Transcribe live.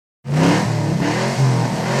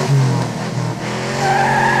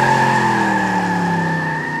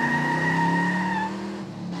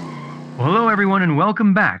everyone, and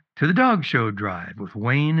welcome back to the Dog Show Drive with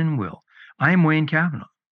Wayne and Will. I'm Wayne Cavanaugh.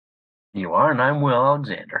 You are, and I'm Will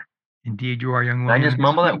Alexander. Indeed, you are, young I William. just This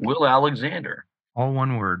mumble that week, Will Alexander. all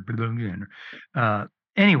one word. Uh,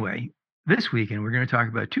 anyway, this weekend we're going to talk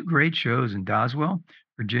about two great shows in Doswell,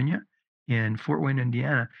 Virginia, and Fort Wayne,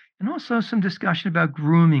 Indiana, and also some discussion about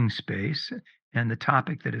grooming space and the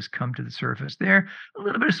topic that has come to the surface there. A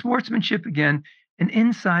little bit of sportsmanship again, and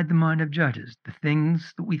inside the mind of judges, the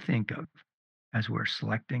things that we think of as we're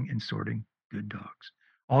selecting and sorting good dogs.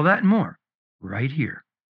 All that and more right here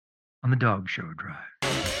on the Dog Show Drive.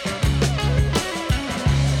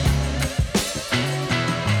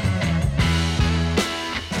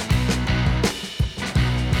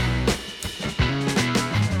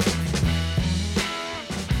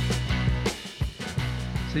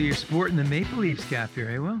 So you're sporting the Maple Leafs cap here,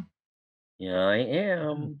 eh, Will? Yeah, I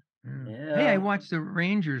am. Hey, I Yeah. watched the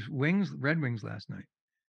Rangers Red Wings last night.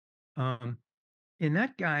 And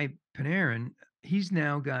that guy Panarin, he's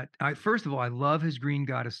now got. First of all, I love his green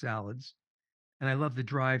goddess salads, and I love the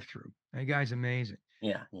drive-through. That guy's amazing.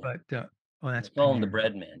 Yeah. But that's They call him the Panarin.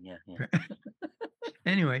 bread man. Yeah.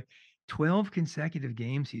 Anyway, 12 consecutive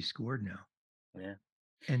games he's scored now. Yeah.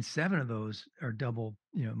 And 7 of those are double,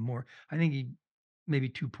 more. I think he maybe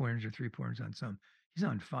 2 pointers or 3 pointers on some. He's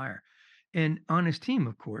on fire. And on his team,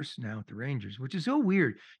 of course, now at the Rangers, which is so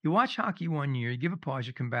weird. You watch hockey one year, you give a pause,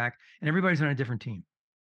 you come back, and everybody's on a different team.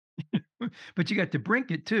 But you got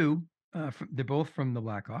DeBrincat too. They're both from the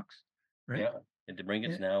Blackhawks, right? Yeah. And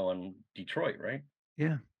DeBrincat's now on Detroit, right?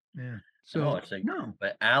 Yeah. No, So it's like no.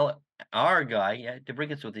 But our guy,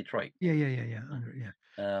 DeBrincat's with Detroit. Yeah.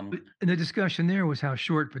 But and the discussion there was how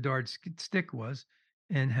short Bedard's stick was,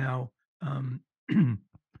 and how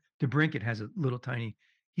DeBrincat has a little tiny.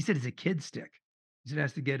 He said it's a kid stick. He said it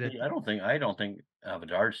has to get it. I don't think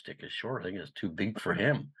Bedard's stick is short. I think it's too big for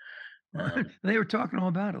him. They were talking all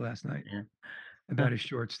about it last night. Yeah. About his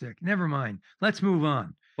short stick. Never mind. Let's move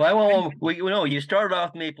on. Well, you started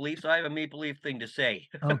off Maple Leafs. I have a Maple Leaf thing to say.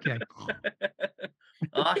 Okay.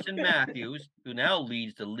 Austin Matthews, who now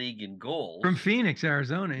leads the league in goals. From Phoenix,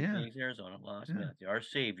 Arizona, yeah. Phoenix, Arizona. Austin Matthews, our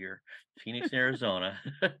savior. Phoenix, Arizona.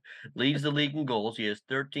 Leads the league in goals. He has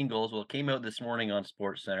 13 goals. Well, it came out this morning on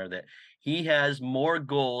Sports Center that he has more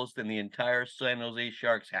goals than the entire San Jose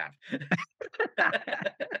Sharks have.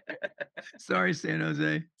 Sorry, San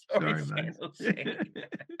Jose. Sorry, San Jose.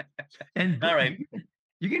 And all right.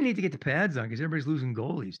 You're going to need to get the pads on because everybody's losing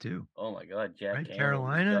goalies too. Oh, my God. Jack Campbell.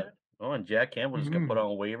 Carolina. And Jack Campbell just got put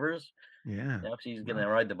on waivers. Yeah. Now he's going to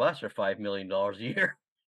ride the bus for $5 million a year.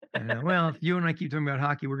 Well, if you and I keep talking about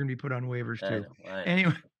hockey, we're going to be put on waivers too.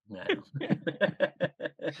 Anyway.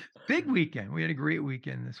 Big weekend. We had a great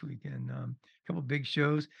weekend this weekend. A couple big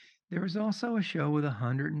shows. There was also a show with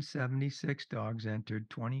 176 dogs entered,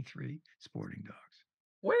 23 sporting dogs.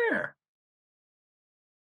 Where?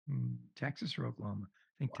 Texas or Oklahoma?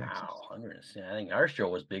 I think Texas. I think our show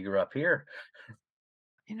was bigger up here.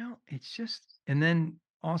 It's just, and then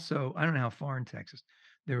also, I don't know how far in Texas,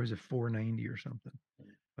 there was a 490 or something.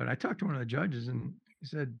 But I talked to one of the judges and he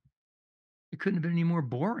said it couldn't have been any more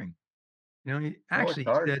boring. He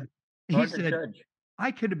said,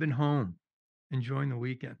 I could have been home enjoying the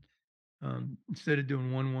weekend instead of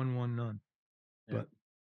doing 1-1-1 none. But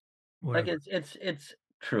whatever. Like it's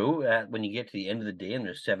true. When you get to the end of the day and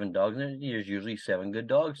there's 7 dogs in there, there's usually 7 good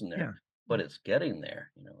dogs in there. Yeah. But it's getting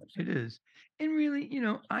there. It is. And really,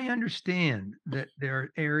 I understand that there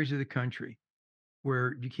are areas of the country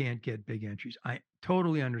where you can't get big entries. I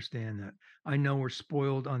totally understand that. I know we're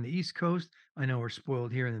spoiled on the East Coast. I know we're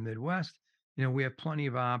spoiled here in the Midwest. We have plenty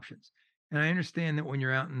of options. And I understand that when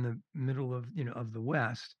you're out in the middle of, of the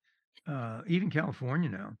West, even California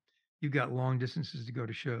now, you've got long distances to go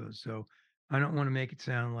to shows. So I don't want to make it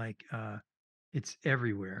sound like it's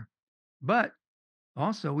everywhere. But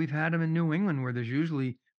also, we've had them in New England where there's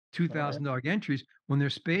usually $2,000 entries. When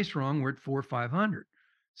there's space wrong, we're at 400 or 500.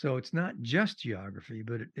 So it's not just geography,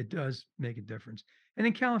 but it does make a difference. And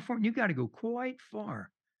in California, you got to go quite far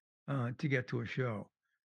to get to a show.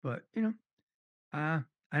 But, I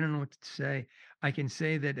don't know what to say. I can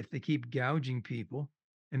say that if they keep gouging people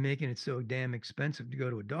and making it so damn expensive to go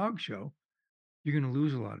to a dog show, you're going to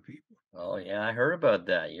lose a lot of people. Oh, yeah, I heard about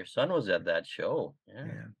that. Your son was at that show.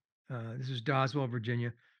 Yeah. This is Doswell,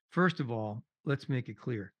 Virginia. First of all, let's make it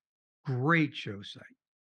clear. Great show site.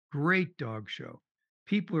 Great dog show.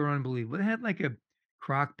 People are unbelievable. They had like a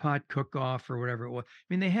crock pot cook-off or whatever it was. I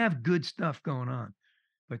mean, they have good stuff going on.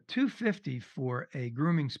 But $250 for a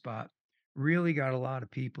grooming spot really got a lot of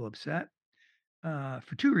people upset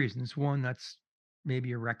for 2 reasons. One, that's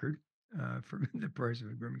maybe a record for the price of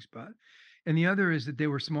a grooming spot. And the other is that they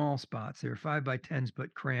were small spots. They were 5 by 10s,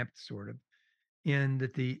 but cramped sort of, and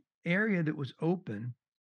that the area that was open,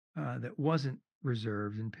 that wasn't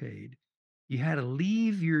reserved and paid, you had to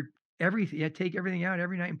leave your everything. You had to take everything out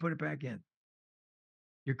every night and put it back in.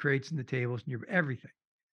 Your crates and the tables and your everything.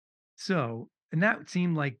 So, and that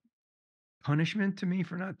seemed like punishment to me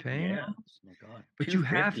for not paying Yeah. enough, My god. but you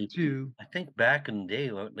have 250. to. I think back in the day,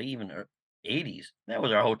 even 80s, that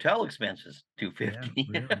was our hotel expenses, Yeah, 250.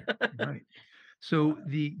 really, right. Wow. So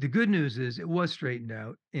the good news is it was straightened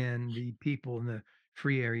out, and the people in the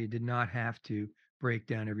free area did not have to break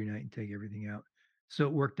down every night and take everything out. So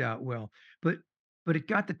it worked out well. But it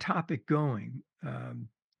got the topic going,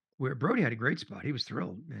 where Brody had a great spot. He was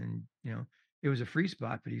thrilled, and it was a free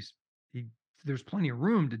spot, but he there's plenty of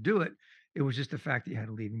room to do it. It was just the fact that you had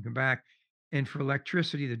to leave and come back. And for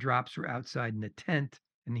electricity, the drops were outside in the tent,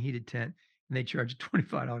 in the heated tent, and they charge you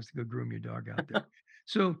 $25 to go groom your dog out there.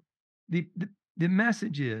 So the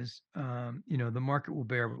message is, the market will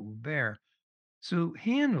bear what it will bear. So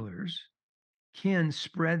handlers can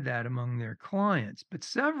spread that among their clients, but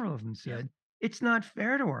several of them Yeah, said it's not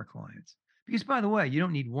fair to our clients because, by the way, you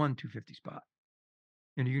don't need one 250 spot,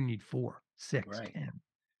 and you need four, six, right. 10.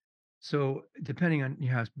 So depending on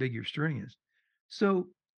how big your string is. So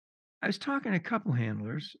I was talking to a couple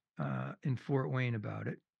handlers in Fort Wayne about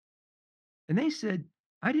it, and they said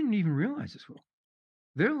I didn't even realize this. Well,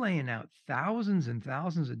 they're laying out thousands and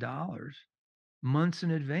thousands of dollars months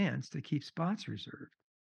in advance to keep spots reserved.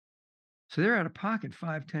 So they're out of pocket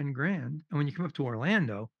 5, 10 grand. And when you come up to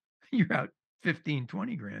Orlando, you're out 15,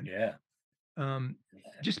 20 grand, Yeah. um,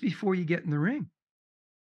 Yeah. just before you get in the ring.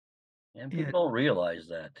 And And people don't realize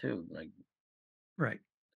that too. Like, right.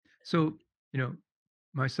 So, you know,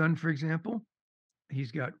 my son, for example,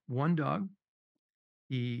 he's got one dog.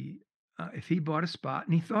 He, if he bought a spot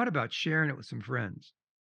and he thought about sharing it with some friends,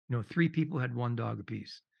 three people had one dog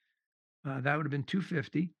apiece. That would have been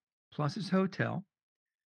 250 plus his hotel,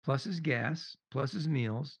 plus his gas, plus his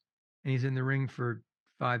meals, and he's in the ring for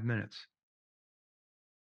 5 minutes.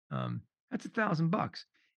 That's $1,000.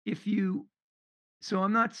 If you, so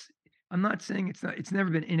I'm not saying it's never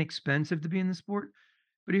been inexpensive to be in the sport,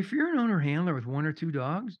 but if you're an owner handler with one or two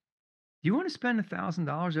dogs, do you want to spend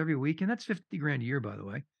 $1,000 every weekend? That's 50 grand a year, by the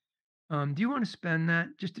way. Do you want to spend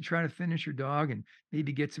that just to try to finish your dog and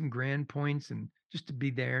maybe get some grand points and just to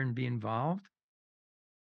be there and be involved?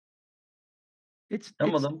 It's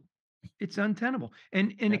some of it's them, it's untenable.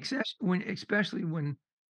 And yeah, especially when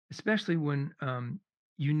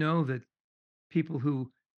you know that people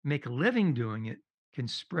who make a living doing it can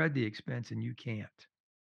spread the expense and you can't.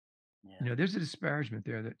 yeah. There's a disparagement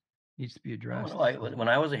there that needs to be No, addressed. no, when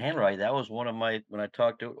I was a handler, that was one of my when I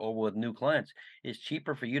talked to over with new clients, it's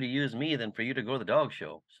cheaper for you to use me than for you to go to the dog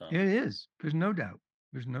show, so, It is. There's no doubt.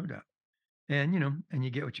 There's no doubt. And you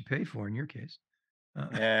get what you pay for in your case.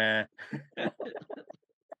 yeah.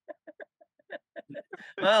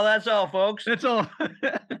 Well, that's all, folks. That's all.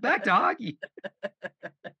 Back to hockey.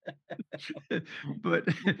 but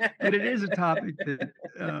but it is a topic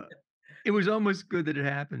that it was almost good that it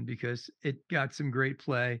happened because it got some great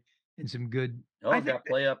play and some good. I Oh, think got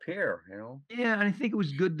play up here. Yeah, and I think it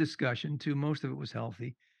was good discussion too. Most of it was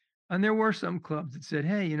healthy. And there were some clubs that said,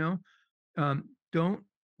 "Hey, don't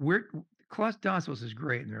we're Clutch Dossos is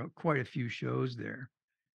great, and there are quite a few shows there."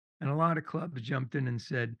 And a lot of clubs jumped in and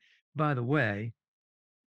said, "By the way,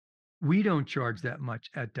 we don't charge that much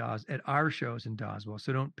at our shows in Doswell,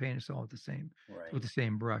 so don't paint us all with Right. the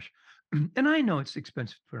same brush." And I know it's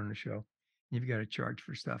expensive to put on a show. You've got to charge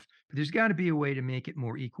for stuff, but there's got to be a way to make it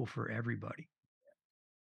more equal for everybody.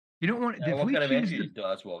 You don't want Now, if what we kind of choose entry the did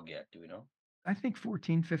Doswell get? Do we know? I think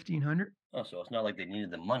 14, 1,500. Oh, so it's not like they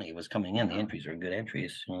needed the money, it was coming in, the No. entries are good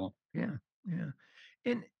entries. Yeah, yeah.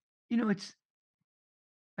 And, it's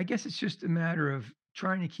I guess it's just a matter of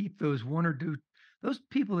trying to keep those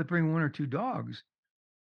people that bring 1 or 2 dogs,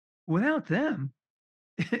 without them,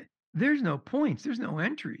 there's no points, there's no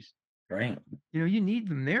entries. Right. You need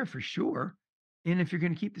them there for sure. And if you're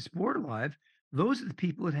gonna keep the sport alive, those are the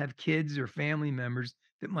people that have kids or family members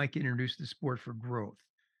that might get introduced to the sport for growth.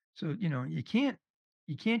 So, you can't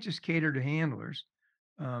just cater to handlers.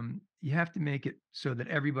 You have to make it so that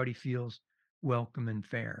everybody feels welcome and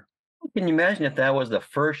fair. Can you imagine if that was the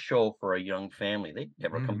first show for a young family? They'd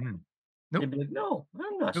never come back. Mhm. They'd Nope, be like, "No,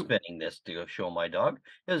 I'm not nope. spending this to go show my dog.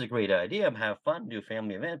 It was a great idea, have fun, do a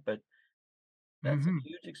family event, but that's a Mhm.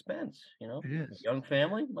 huge expense. It A is. young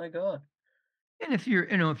family? My god." And if you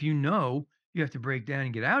have to break down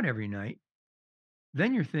and get out every night,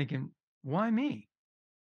 then you're thinking, "Why me?"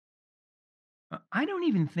 I don't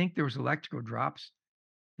even think there was electrical drops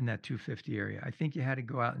in that 250 area. I think you had to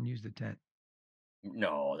go out and use the tent.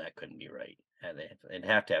 No, that couldn't be right. They'd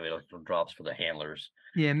have to have electrical drops for the handlers.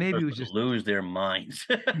 Yeah, maybe Handlers it was would just lose their minds.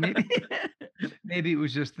 maybe maybe it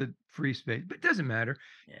was just the free space, but it doesn't matter.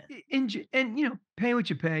 Yeah. And, pay what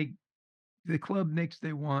you pay. The club makes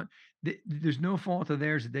they want. There's no fault of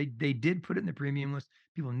theirs. They did put it in the premium list.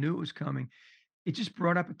 People knew it was coming. It just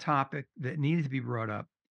brought up a topic that needed to be brought up,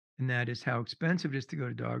 and that is how expensive it is to go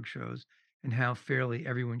to dog shows and how fairly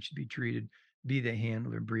everyone should be treated, be they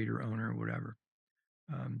handler, breeder, owner, or whatever.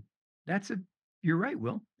 Um, that's a You're right,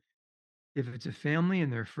 Will. If it's a family in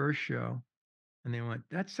their first show and they went,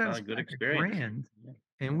 that set Not us a good back a experience. grand, Yeah,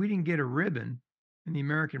 and yeah, we didn't get a ribbon in the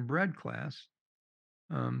American bread class.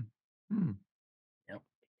 Um, hmm, yep.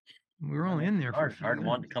 we were That only makes in it there for a hard. few Hard to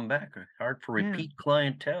want to minutes. come back, or hard for Yeah, repeat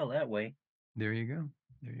clientele that way. there you go.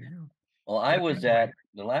 There you go. Well, I But was anyway, at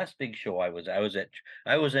the last big show I wasn't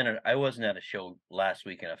at a show last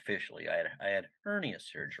weekend officially. I had hernia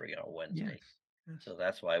surgery on yes, Wednesday. yes, So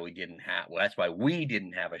that's why we didn't have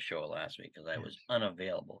a show last week, because I yes, was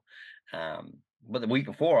unavailable. But the week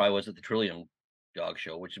before I was at the Trillium Dog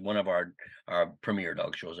Show, which is one of our premier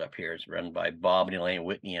dog shows up here. It's run by Bob and Elaine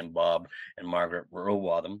Whitney and Bob and Margaret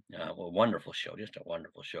Rowatham. A wonderful show, just a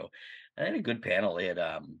wonderful show. I had a good panel. They had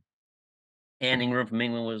Ann Ingram from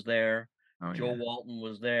England was there. oh Joe yeah, Walton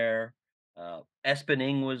was there. Espen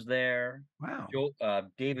Ing was there. wow,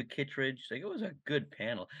 David Kittredge. Like, it was a good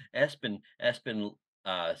panel. Espen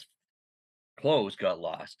clothes got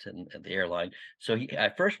lost at the airline. So I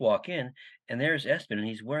first walk in, and there's Espen, and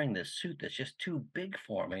he's wearing this suit that's just too big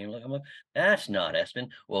for me. And I'm like, that's not Espen.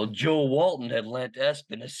 Well, Joe Walton had lent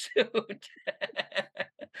Espen a suit.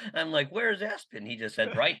 I'm like, where's Espen? He just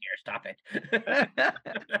said, right here, stop it.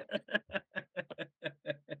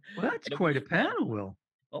 well, that's But it quite was a fun. panel, Will,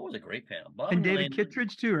 Oh, it was a great panel. Bob and and David Elaine was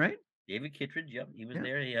Kittredge too, right? David Kittredge, yep, he was Yeah,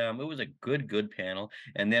 there. It was a good panel.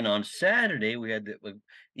 And then on Saturday, we had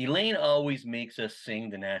Elaine always makes us sing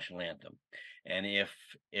the national anthem. And if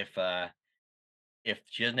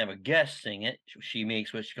she doesn't have a guest sing it, she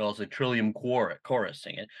makes what she calls the Trillium chorus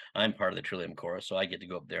sing it. I'm part of the Trillium chorus, so I get to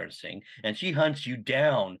go up there and sing. And she hunts you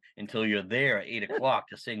down until you're there at 8 o'clock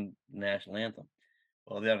to sing the national anthem.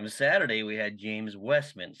 Well, then on Saturday, we had James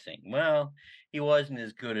Westman sing. Well, he wasn't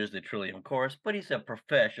as good as the Trillium Chorus, but he's a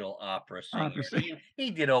professional opera singer. opera singer.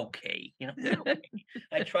 He did okay, did okay.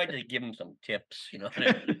 I tried to give him some tips,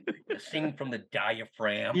 to sing from the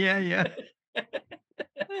diaphragm. Yeah, yeah.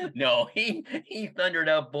 No, he thundered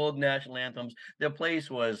out both national anthems. The place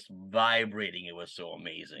was vibrating. It was so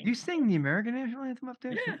amazing. You sing the American national anthem up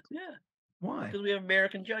there Yeah, too? yeah. Why? Because we have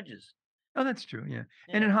American judges. Oh, that's true, yeah,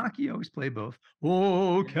 and Yeah, in hockey, you always play both.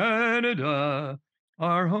 "Oh, yeah, Canada,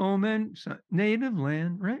 our home and native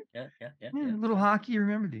land," right? yeah, yeah, yeah, Yeah, yeah. a little hockey, you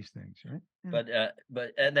remember these things, right? Yeah,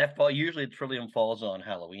 But that fall usually Trillium falls on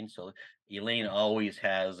Halloween, so Elaine yeah, always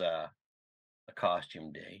has a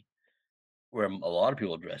costume day where a lot of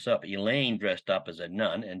people dress up. Elaine dressed up as a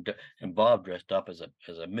nun, and Bob dressed up as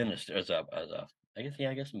a minister, as a I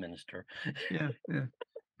guess minister. yeah, yeah.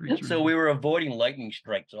 Preacher So man. we were avoiding lightning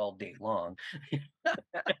strikes all day long.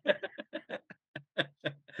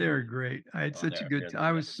 They're great. I had Oh, such a good they're ti the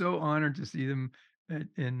I was best. so honored to see them at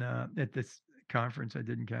this conference I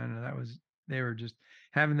did in Canada. They were just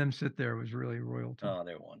having them sit there was really royalty. Oh,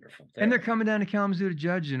 they're wonderful. And They're they're coming down to Kalamazoo to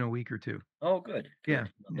judge in a week or 2. oh, good, Yeah,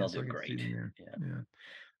 good. yeah, They'll so do I get to see great. them there. Yeah.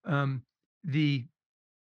 Yeah. Um, the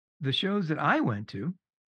the shows that I went to,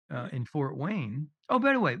 Yeah. in Fort Wayne. Oh,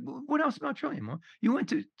 by the way, what else about Trillium? Well, you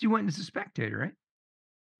went as a spectator, right?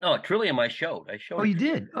 No, at Trillium, I showed. I Oh, showed at you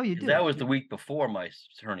Trillium did? Oh, you because that did? was Yeah. the week before my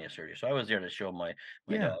hernia surgery, so I was there to show my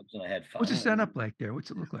Yeah. dogs, and I had What's the fun. setup like there?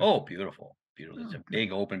 What's it look like? Oh, beautiful, beautiful. It's Oh, a good.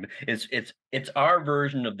 big open. It's our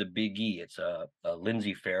version of the Big E. It's a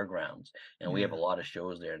Lindsay Fairgrounds, and we have a Yeah, lot of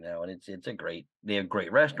shows there now. And it's a great. They have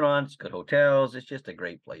great restaurants, good hotels. It's just a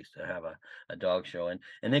great place to have a dog show, and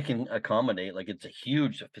they can accommodate, like, it's a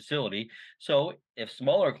huge facility. So if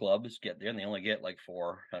smaller clubs get there and they only get like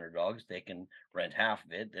 400 dogs, they can rent half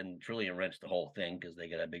of it, and Trillium rents the whole thing because they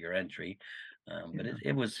get a bigger entry. But yeah.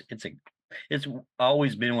 it's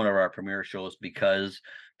always been one of our premier shows because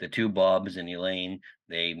the two Bobs and Elaine,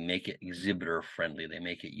 they make it exhibitor friendly. They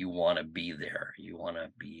make it you want to be there. You want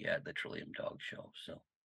to be at the Trillium Dog Show. So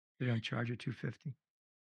They don't charge you 250.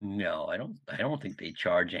 no, I don't think they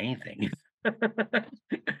charge anything.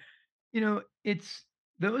 It's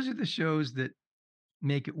those are the shows that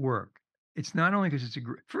make it work. It's not only because it's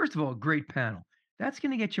first of all, a great panel. That's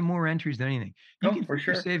gonna get you more entries than anything. You Oh, can for think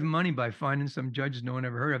you're sure. saving money by finding some judges no one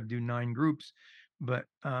ever heard of, do 9 groups, but,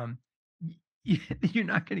 y you're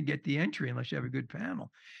not gonna get the entry unless you have a good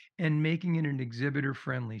panel. And making it an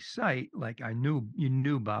exhibitor-friendly site, like you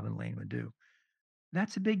knew Bob and Lane would do,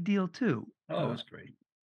 that's a big deal too. Oh, it was great.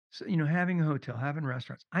 So, you know, having a hotel, having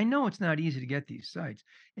restaurants. I know it's not easy to get these sites.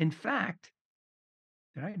 In fact,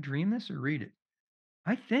 did I dream this or read it?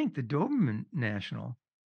 I think the Doberman National,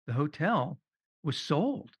 the hotel, was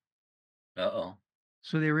sold. Uh-oh.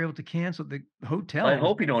 So they were able to cancel the I hotel was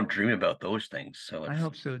hope you don't dream about those things, so I it's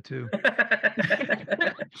hope so too.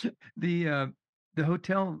 The, uh, the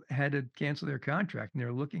hotel had to cancel their contract, and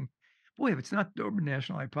they're looking boy, if it's not Dover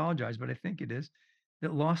National, I apologize, but I think it is,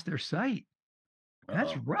 that lost their site.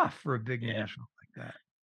 That's Uh-oh. rough for a big Yeah, national like that.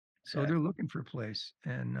 So they're exactly. looking for a place,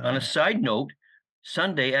 and, On a side note,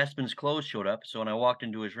 Sunday, Espen's clothes showed up, so when I walked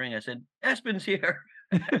into his ring, I said, "Espen's here."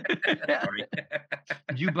 Sorry.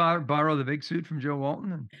 Did you borrow the big suit from Joe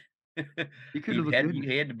Walton? And he coulda looked good in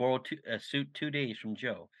He it. had to borrow a suit 2 days from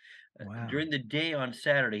Joe. Wow. During the day on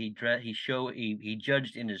Saturday, he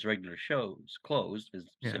judged in his regular shows clothes, his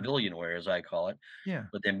Yeah. civilian wear, as I call it, Yeah.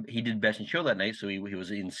 but then he did best in show that night, so he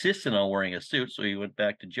was insistent on wearing a suit, so he went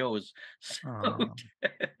back to Joe's suit. Aw,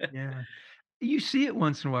 yeah. You see it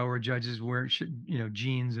once in a while where judges wear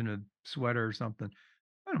jeans and a sweater or something.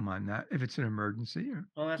 I don't mind that if it's an emergency or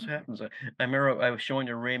Well, that's what happens. I remember I was showing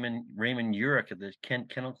to Raymond Urich at the Kent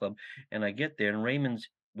Kennel Club, and I get there, and Raymond's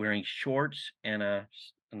wearing shorts and a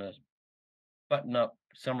button-up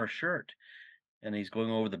summer shirt, and he's going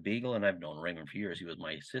over the beagle, and I've known Raymond for years. He was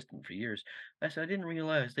my assistant for years. I said, "I didn't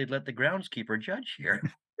realize they'd let the groundskeeper judge here."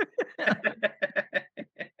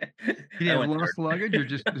 Did he I have went lost luggage or third.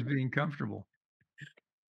 just was being comfortable?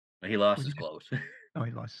 He lost Was he his just clothes. oh,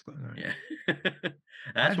 he lost his clothes, alright. Yeah.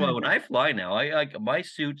 That's I've why had when I fly now, I like my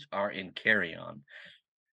suits are in carry-on.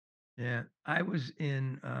 yeah, I was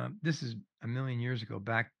in, this is a million years ago,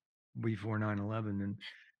 back before 9/11 and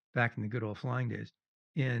back in the good old flying days.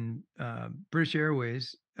 In, British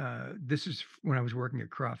Airways, this is when I was working at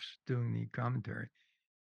Crufts doing the commentary.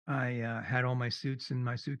 I, had all my suits in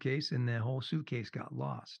my suitcase, and the whole suitcase got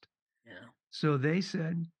lost. Yeah. So they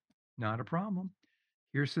said, "Not a problem.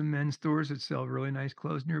 Here's some men's stores that sell really nice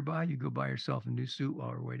clothes nearby. You go buy yourself a new suit while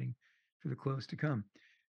we're waiting for the clothes to come."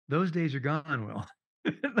 Those days are gone, Will.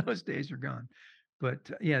 Those days are gone.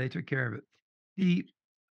 But, yeah, they took care of it. The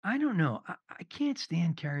I don't know. I can't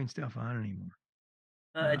stand carrying stuff on anymore.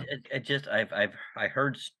 Uh, It just I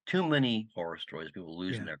heard too many horror stories, people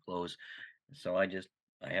losing yeah, their clothes. So I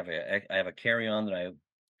have a carry-on that I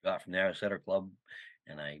got from the Irish Setter Club,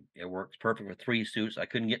 and I it works perfect with 3 suits. I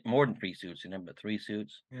couldn't get more than 3 suits in it, but 3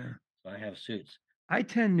 suits. yeah. So I have suits. I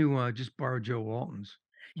tend to, just borrow Joe Walton's.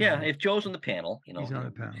 Yeah, Uh, if Joe's on the panel, he's on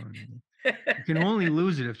the panel, and you can only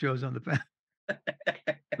lose it if Joe's on the panel.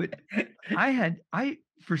 But I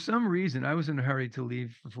for some reason, I was in a hurry to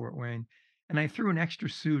leave for Fort Wayne, and I threw an extra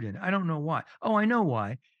suit in. I don't know why. Oh, I know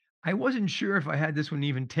why. I wasn't sure if I had this one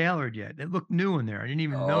even tailored yet. It looked new in there. I didn't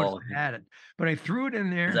even notice Oh, I had it, but I threw it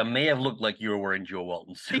in there. that may have looked like you were wearing Joe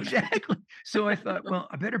Walton's suit. Exactly. So I thought, well,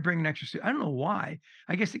 I better bring an extra suit. I don't know why.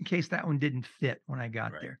 I guess in case that one didn't fit when I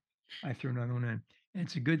got Right. there, I threw another one in. And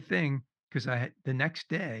it's a good thing because I had the next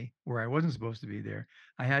day where I wasn't supposed to be there,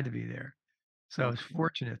 I had to be there. So I was Okay.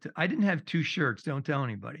 fortunate to I didn't have 2 shirts, don't tell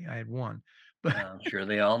anybody, I had 1, but I'm sure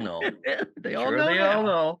they all know. they all Sure know they all now.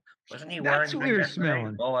 know. "Wasn't he That's wearing what that we were yesterday?"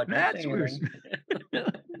 smelling. "Oh, I didn't say That's what we were anything."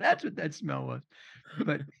 sm that's what that smell was.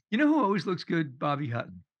 But you know who always looks good? Bobby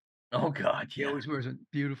Hutton. Oh god, He yeah. always wears a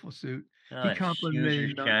beautiful suit. He His shoes are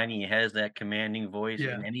complimented me on shiny, he has that commanding voice,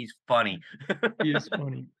 yeah, and he's funny. he is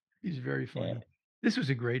funny. He's very Yeah. funny. This was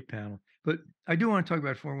a great panel, but I do wanna talk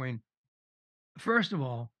about Fort Wayne. First of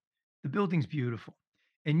all, the building's beautiful.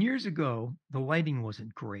 And years ago, the lighting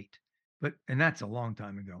wasn't great, and that's a long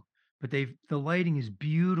time ago. But the lighting is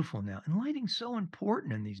beautiful now, and lighting's so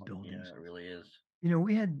important in these Yeah, buildings. it really is. You know,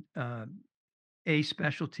 we had a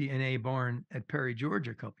specialty and a barn at Perry,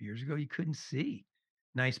 Georgia, a couple years ago. You couldn't see.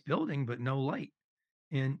 Nice building, but no light.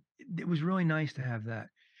 And it was really nice to have that.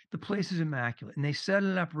 The place is immaculate, and they set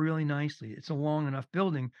it up really nicely. It's a long enough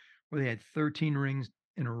building where they had 13 rings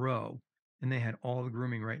in a row, and they had all the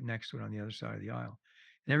grooming right next to it on the other side of the aisle.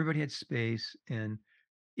 And everybody had space, and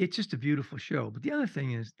it's just a beautiful show. But the other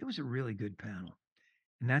thing is, it was a really good panel,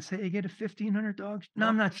 and that's how you get a 1,500 dogs. No,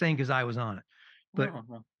 I'm Oh, not saying because I was on it, but no,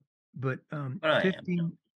 no. but But I am,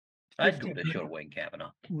 15, I'd go to a show to 1,500. Wayne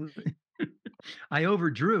Cavanaugh. I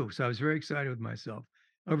overdrew, so I was very excited with myself.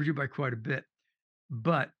 Overdrew by quite a bit.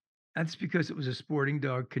 But that's because it was a sporting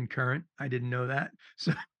dog concurrent. I didn't know that.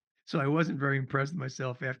 So I wasn't very impressed with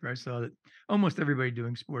myself after I saw that almost everybody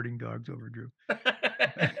doing sporting dogs overdrew.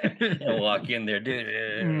 And walk in there, "Dude,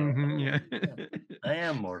 Mhm, yeah. I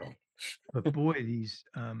am mortal." But boy,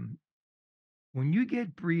 when you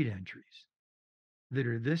get breed entries that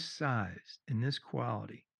are this size and this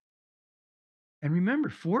quality, And remember,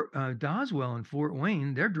 Fort Doswell and Fort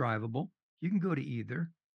Wayne, they're drivable. You can go to either.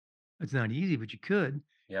 It's not easy, but you could. And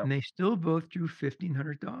Yep. they still both drew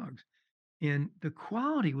 1,500 dogs. And the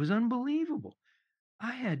quality was unbelievable.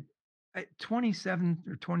 I had 27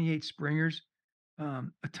 or 28 springers, a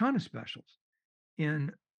ton of specials,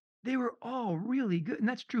 and they were all really good. And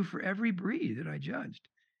that's true for every breed that I judged.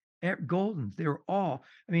 Goldens, they were all,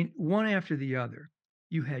 I mean, one after the other.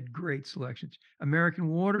 You had great selections. American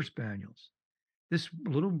Water Spaniels. This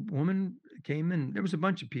little woman came in. There was a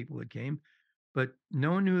bunch of people that came, but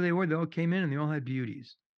no one knew who they were. They all came in and they all had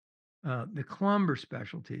beauties. The Clumber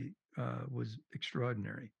specialty was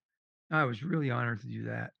extraordinary. I was really honored to do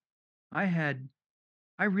that. I had,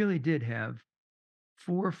 I really did have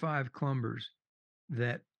 4 or 5 Clumbers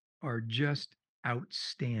that are just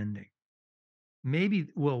outstanding. Maybe,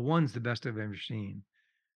 well, one's the best I've ever seen,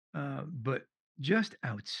 but just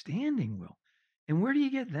outstanding, Will. And where do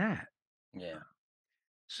you get that? Yeah.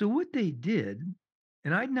 So what they did,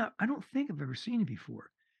 and I don't think I've ever seen it before.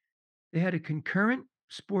 They had a concurrent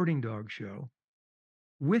sporting dog show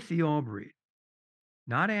with the all breed,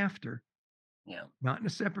 not after, Yeah. not in a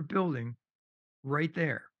separate building, right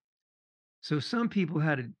there. So some people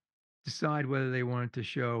had to decide whether they wanted to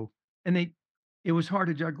show, and it was hard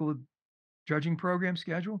to juggle a judging program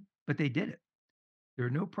schedule, but they did it. There were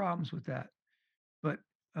no problems with that. But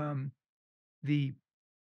um, the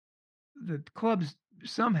the clubs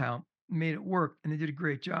somehow made it work, and they did a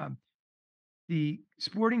great job. The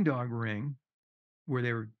sporting dog ring, where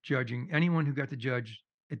they were judging anyone who got to judge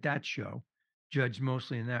at that show, judged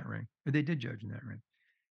mostly in that ring, or they did judge in that ring.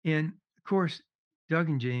 And of course, Doug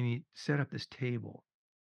and Jamie set up this table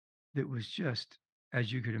that was just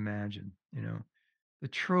as you could imagine. The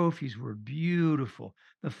trophies were beautiful.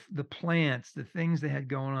 The plants, the things they had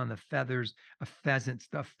going on, the feathers, a pheasant,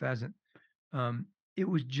 stuffed pheasant. It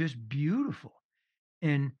was just beautiful.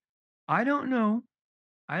 And I don't know,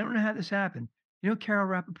 I don't know how this happened. Carol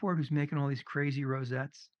Rappaport, who's making all these crazy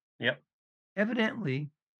rosettes? Yep. Evidently,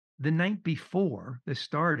 the night before this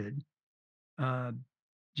started, uh,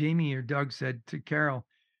 Jamie or Doug said to Carol,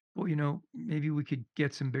 "Well, maybe we could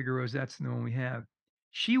get some bigger rosettes than the one we have."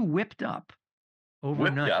 She whipped up Whipped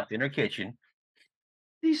overnight. up in her kitchen.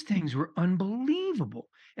 These things were unbelievable,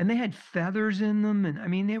 and they had feathers in them, and I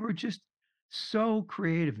mean, they were just so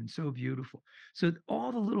creative and so beautiful. So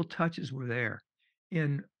all the little touches were there,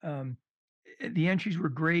 and the entries were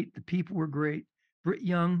great. The people were great. Britt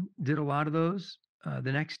Young did a lot of those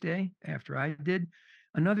the next day after I did.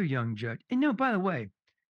 Another young judge, and by the way,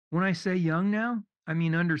 when I say young now, I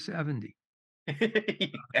mean under 70.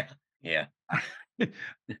 Yeah. Yeah.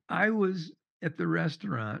 I was at the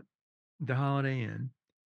restaurant, the Holiday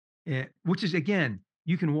Inn, which is again,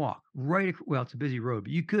 you can walk right. Well, it's a busy road,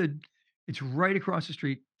 but you could. It's right across the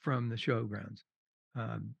street from the showgrounds.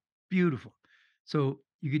 Um, Beautiful. So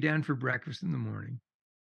you get down for breakfast in the morning.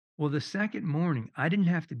 Well, the second morning, I didn't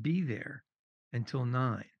have to be there until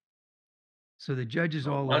 9. So the judges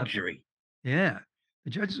Oh, all left. luxury. Yeah,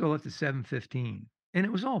 the judges all left at 7:15, and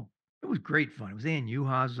it was great fun. It was Ann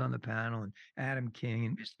Uhas was on the panel and Adam King,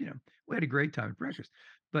 and just we had a great time at breakfast.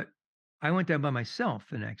 But I went down by myself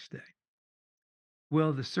the next day.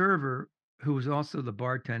 Well, the server, who was also the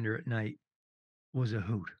bartender at night, was a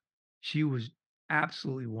hoot. She was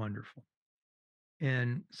absolutely wonderful.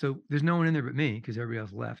 And so there's no one in there but me because everybody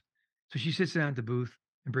else left. So she sits down at the booth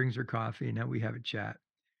and brings her coffee, and now we have a chat.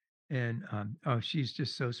 And oh, she's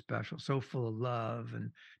just so special, so full of love,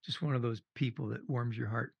 and just one of those people that warms your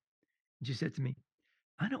heart. And she said to me,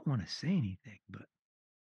 "I don't want to say anything, but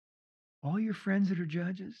all your friends that are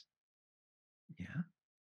judges, yeah."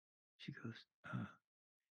 She goes,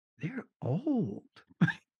 "They're old."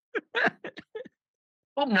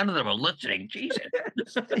 Oh, none of them are listening. Jesus.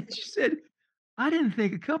 And she said, "I didn't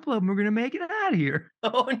think a couple of them were gonna make it out of here."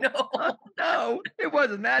 Oh, no. No, it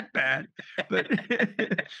wasn't that bad, but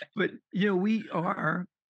but, we are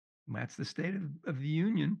that's the state of the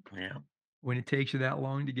union Yeah. when it takes you that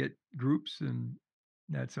long to get groups, and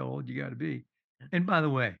that's how old you gotta be. And by the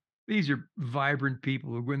way, these are vibrant people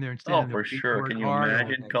who go in there and stand Oh, on their for feet and sure. work Can you hard all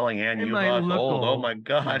imagine day. calling Ann They might Uhas look old? Oh old. my Yeah.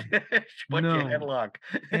 God. Put you in No. headlock.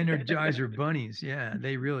 Energizer bunnies, yeah,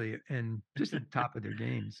 they really and just at the top of their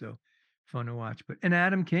game, so fun to watch, and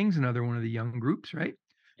Adam King's another one of the young groups, right?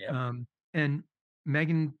 Yep. And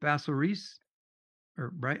Megan Basel-Reese,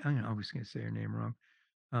 or right, I was gonna say her name wrong.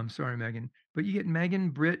 Sorry, Megan, but you get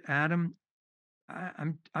Megan, Britt, Adam.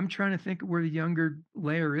 I'm trying to think of where the younger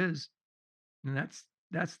layer is, and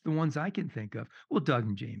that's the ones I can think of. Well, Doug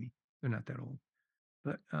and Jamie, they're not that old,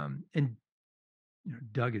 but, and,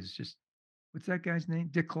 Doug is just what's that guy's name?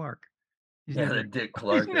 Dick Clark. He's Yeah, never the Dick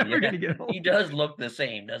he's Clark, never yeah. gonna get He old. does look the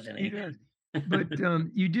same, doesn't He he? does. But,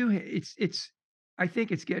 you do ha it's I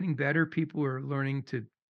think it's getting better. People are learning to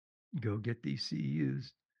go get these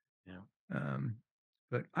CEUs. Yeah, Um,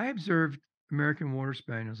 but I observed American Water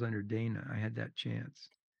Spaniels under Dana. I had that chance.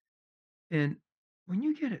 And when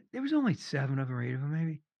you get it, there was only 7 of them or 8 of them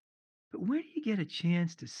maybe. But where do you get a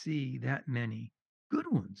chance to see that many good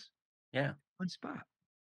ones yeah, on spot?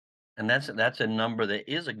 and that's a number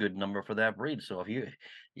that is a good number for that breed, so if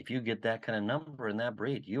you get that kinda number in that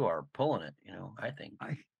breed, you are pulling it, I think.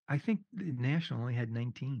 I think the national only had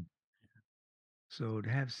 19. So to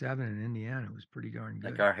have 7 in Indiana was pretty darn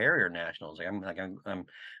Like good. our Harrier Nationals,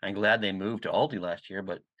 I'm glad they moved to Aldi last year,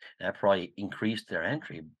 but that probably increased their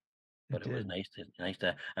entry, It but it was did. nice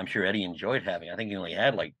to I'm sure Eddie enjoyed having I think he only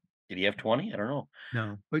had, like did he have 20? I don't know.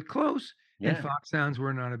 No, but close. And Yeah, foxhounds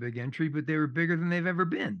were not a big entry, but they were bigger than they've ever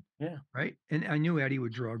been, yeah. right? And I knew Eddie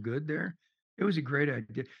would draw good there. It was a great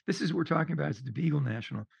idea. This is what we're talking about. It's the Beagle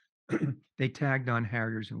National. They tagged on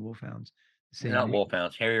Harriers and Wolfhounds the same Not week.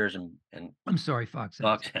 wolfhounds, Harriers and I'm sorry,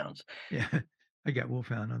 foxhounds. foxhounds. Yeah, I got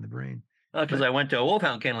Wolfhound on the brain. Oh, because But I went to a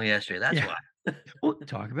wolfhound kennel yesterday, that's yeah, why. well,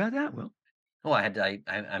 talk about that, Will. Oh, I had to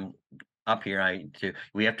I'm up here,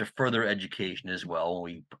 we have to further education as well when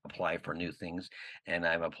we apply for new things, and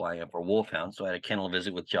I'm applying for wolfhound, so I had a kennel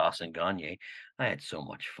visit with Jocelyn Gagne. I had so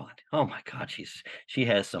much fun. Oh my god, she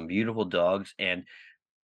has some beautiful dogs, and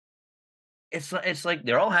it's like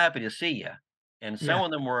they're all happy to see you, and some Yeah.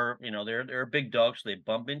 of them were, they're big dogs, so they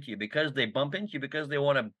bump into you because they bump into you because they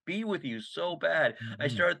wanna be with you so bad. I Mhm.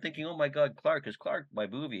 started thinking, "Oh my god, Clark," 'cause Clark, my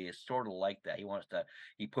Bouvier, is sorta like that.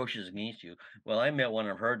 He pushes against you. Well, I met one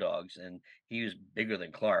of her dogs, and he was bigger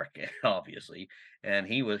than Clark, obviously, and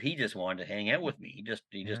he just wanted to hang out with me.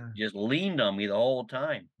 Yeah. Just leaned on me the whole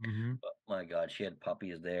time. Mhm. But my god, she had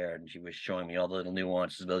puppies there, and she was showing me all the little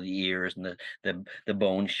nuances about the ears and the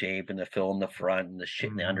bone shape and the fill in the front and the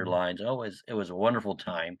shit in the Mhm. underlines. Oh, it was a wonderful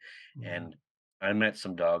time, Yeah. and I met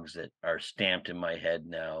some dogs that are stamped in my head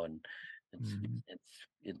now, and Mhm.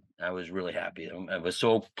 I was really happy. I was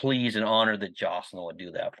so pleased and honored that Jocelyn would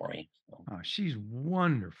do that for me. So, Oh, she's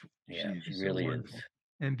wonderful. yeah, She she is so really is. wonderful.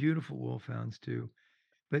 And beautiful wolfhounds too.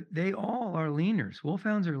 But they all are leaners.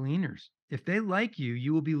 Wolfhounds are leaners. If they like you,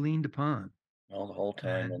 you will be leaned upon. All the whole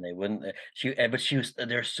time, and And they wouldn't. But she was.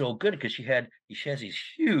 They're so good because she has these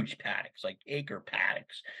huge paddocks, like acre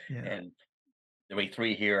paddocks, yeah. and there'll be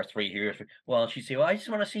 3 here, 3 here. Well, she'd say, "Well, I just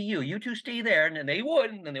wanna see you. You 2 stay there," and then they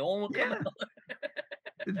would, and then they all would come Yeah. out.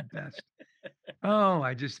 They're the best. Oh,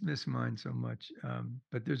 I just miss mine so much.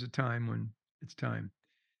 But there's a time when it's time.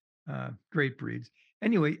 Great breeds.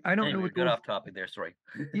 Anyway, I don't know Anyway, we what got wolf. off topic there, sorry.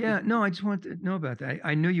 Yeah, no, I just want to know about that.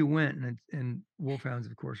 I knew you went, and wolfhounds,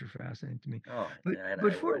 of course, are fascinating to me. Oh, But yeah,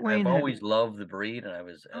 but Fort I've Wayne had always loved the breed, and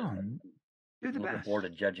oh, they're I'm the looking forward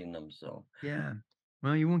best. to judging them, so Yeah.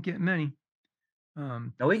 Well, you won't get many.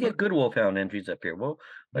 now we But get good wolfhound entries up here. Well,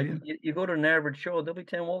 do like, you? you go to an average show, there'll be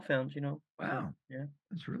 10 wolfhounds, so, Wow, yeah.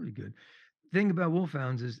 that's really good. Thing about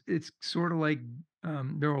wolfhounds is it's sort of like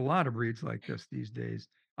there are a lot of breeds like this these days.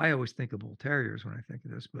 I always think of bull terriers when I think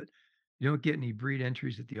of this, but you don't get any breed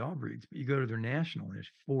entries at the all breeds. But you go to their national, and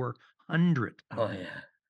there's 400 of Oh, them. yeah.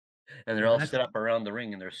 And they're Now all that's set up around the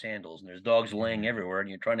ring in their sandals, and there's dogs laying yeah, everywhere, and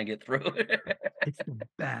you're trying to get through. it's the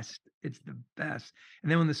best. It's the best.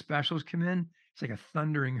 And then when the specials come in, it's like a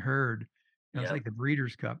thundering herd. It's Yeah. like the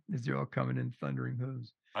Breeders' Cup as they're all coming in thundering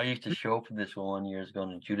hooves. I used to But, show for this one years ago,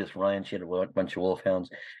 and Judith Ryan, she had a bunch of wolfhounds,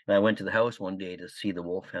 and I went to the house one day to see the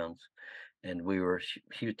wolfhounds, and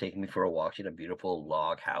she was taking me for a walk. She had a beautiful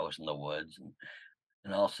log house in the woods,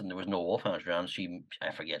 and all of a sudden there was no wolfhounds around.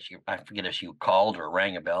 I forget if she called or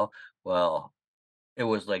rang a bell. Well, it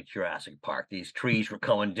was like Jurassic Park. These trees were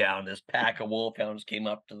coming down. This pack of wolfhounds came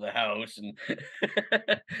up to the house, and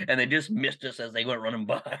and they just missed us as they went running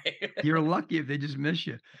by. you're lucky if they just miss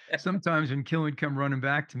you. Sometimes when Killen would come running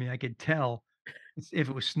back to me, I could tell if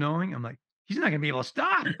it was snowing. I'm like, he's not going to be able to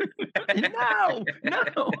stop. No,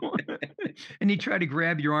 no. And he tried to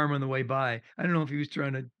grab your arm on the way by. I don't know if he was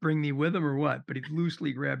trying to bring me with him or what, but he'd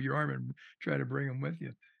loosely grab your arm and try to bring him with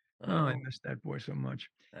you. Oh, I Oh, miss that boy so much.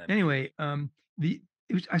 I'm sure. Anyway, the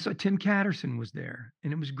it was I saw Tim Catterson was there,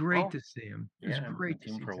 and it was great Oh, to see him. It was yeah, I haven't great met to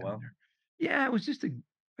him see for a Tim while. there. Yeah, it was just a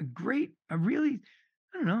great, a really,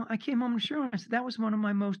 I don't know. I came home to the show and I said that was one of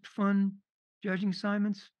my most fun judging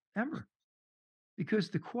assignments ever because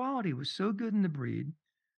the quality was so good in the breed,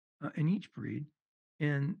 in each breed,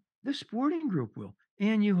 and the sporting group will.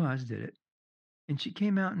 Ann Uhas did it, and she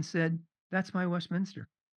came out and said, "That's my Westminster."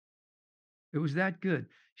 It was that good.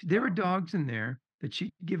 There were Wow. dogs in there that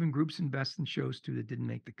she'd given groups and bests and shows to that didn't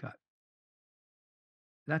make the cut.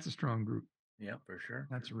 That's a strong group. Yeah, for sure.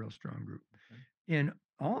 That's a real strong group. Mhm.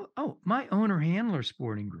 And my owner handler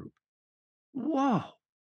sporting group. Whoa.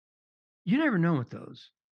 You never know with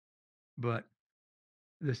those, but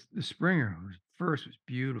the Springer was first was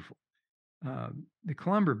beautiful. The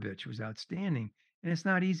Clumber bitch was outstanding, and it's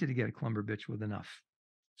not easy to get a Clumber bitch with enough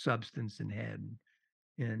substance and head,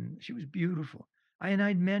 and she was beautiful. I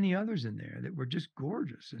had many others in there that were just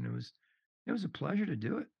gorgeous, and it was a pleasure to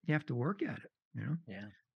do it. You have to work at it, you know? Yeah.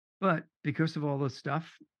 But because of all this stuff,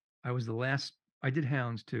 I was the last. I did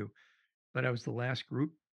hounds too, but I was the last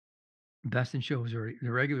group. Best in show was already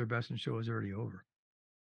the regular best in show was already over.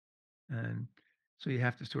 And so you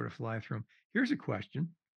have to sort of fly through them. Here's a question.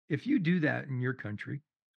 If you do that in your country,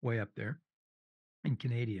 way up there in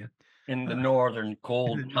Canada, In the uh, northern in the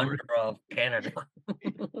cold north, tundra of Canada.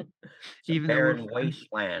 It's a even though we're barren friends,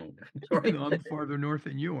 wasteland. even Right? though I'm farther north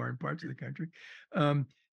than you are in parts of the country, um,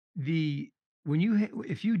 the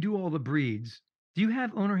if you do all the breeds, do you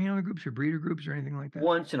have owner handler groups or breeder groups or anything like that?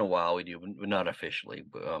 Once in a while we do, but not officially.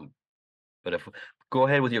 But if go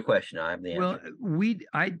ahead with your question, I have the Well,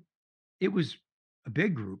 answer. it was a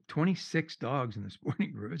big group, 26 dogs in the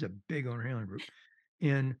sporting group. It was a big owner handler group,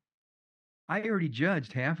 and I already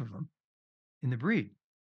judged half of them in the breed.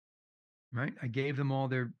 Right? I gave them all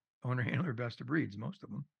their owner handler best of breeds, most of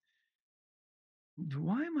them.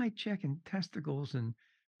 Why am I checking testicles and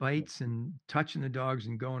bites and touching the dogs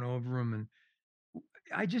and going over them? And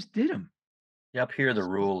I just did them. Up here, the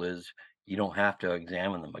rule is you don't have to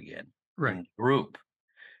examine them again Right. in group.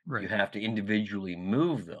 You Right. have to individually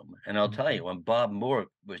move them. And I'll tell Mhm. you, when Bob Moore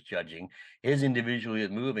was judging, his individually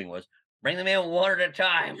moving was bring them in one at a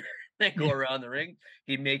time. Then go Yeah. around the ring.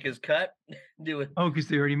 He'd make his cut, do it. Oh, because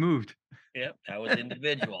they already moved. Yep, that was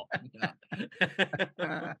individual. Yeah.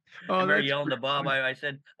 I Oh, remember that's yelling to pretty Bob. funny. I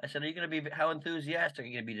said, "Are you going to be? How enthusiastic are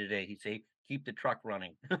you going to be today?" He'd say, "Keep the truck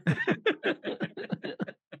running."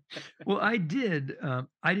 Well, I did.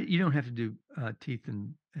 You don't have to do teeth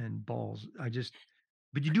and balls.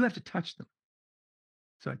 But you do have to touch them.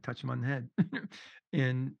 So I touch them on the head,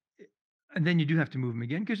 and and then you do have to move them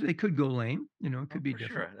again because they could go lame. It Oh, could be for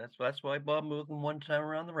different. sure. That's why Bob moved them one time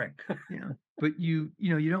around the ring. But you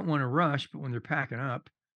don't want to rush. But when they're packing up,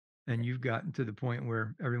 and you've gotten to the point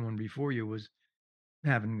where everyone before you was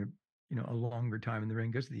having a longer time in the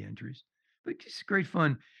ring because of the injuries. But it's great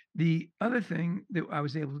fun. The other thing that I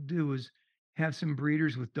was able to do was have some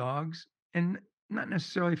breeders with dogs, and not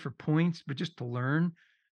necessarily for points, but just to learn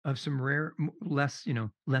of some rare, less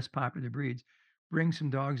popular breeds. Bring some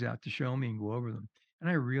dogs out to show me and go over them, and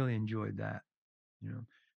I really enjoyed that. You know,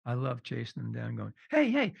 I love chasing them down, going,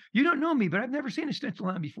 "Hey, hey, you don't know me, but I've never seen a stencil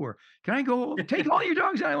line before. Can I go take all your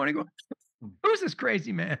dogs out? I want to go. Who's this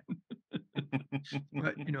crazy man?"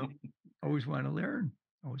 But, always wanna learn.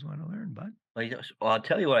 Always wanna learn, bud. Well, yes, well, I'll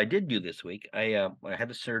tell you what I did do this week. I had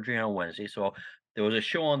the surgery on Wednesday, so there was a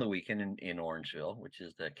show on the weekend in Orangeville, which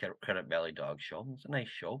is the Credit Valley Dog Show. It's a nice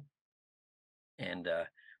show, and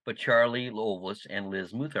but Charlie Loveless and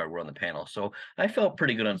Liz Muthar were on the panel, so I felt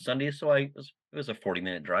pretty good on Sunday. So it was a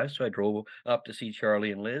 40-minute drive, so I drove up to see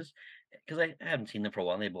Charlie and Liz because I hadn't seen them for a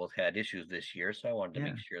while. And they both had issues this year, so I wanted to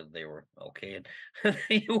make Yeah. sure that they were okay. And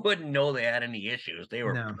you wouldn't know they had any issues; they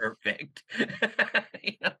were No. perfect.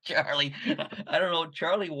 Charlie, I don't know.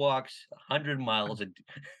 Charlie walks 100 miles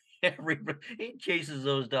every. He chases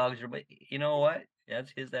those dogs, but you know what?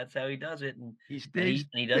 That's his. That's how he does it, He stays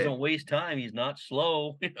and he fit. doesn't waste time. He's not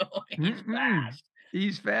slow. He's Mm-mm. fast.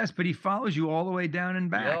 He's fast, but he follows you all the way down and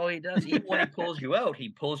Yeah, back. he does. Even when he pulls you out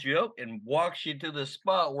and walks you to the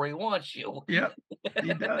spot where he wants you. Yep,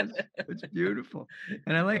 he does. It's beautiful.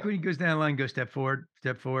 And I like when he goes down the line, goes step forward,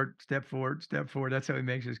 step forward, step forward, step forward. That's how he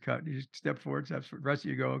makes his cut. You just step forward, steps forward. Rest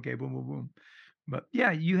of you go, okay, boom, boom, boom. But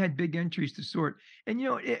yeah, you had big entries to sort. And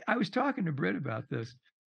I was talking to Britt about this.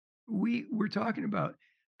 We were talking about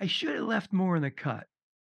I should have left more in the cut.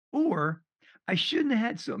 Or I shouldn't have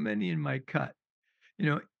had so many in my cut. You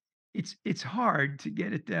know, it's hard to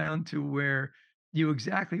get it down to where you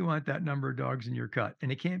exactly want that number of dogs in your cut,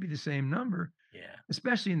 and it can't be the same number, Yeah,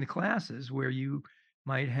 especially in the classes where you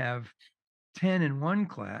might have 10 in one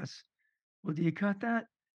class. Well, do you cut that?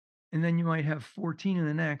 And then you might have 14 in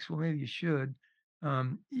the next. Well, maybe you should.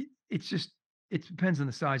 It's just it depends on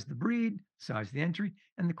the size of the breed, size of the entry,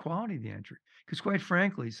 and the quality of the entry. Because quite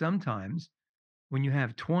frankly, sometimes when you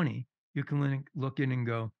have 20, you can look in and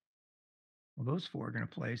go, well, those four are going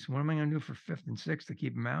to play. So what am I going to do for fifth and sixth to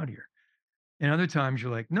keep them out here? And other times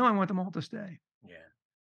you're like, no, I want them all to stay. yeah.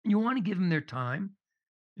 You want to give them their time,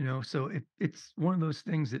 so it's one of those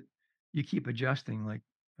things that you keep adjusting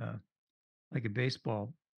uh, like a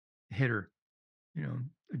baseball hitter,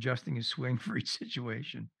 adjusting his swing for each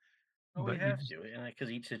situation. Well, we but you have just to, and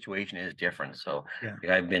because each situation is different. So, yeah,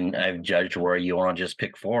 like, I've judged where you want to just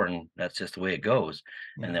pick four, and that's just the way it goes.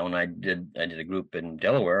 And yeah, then when I did a group in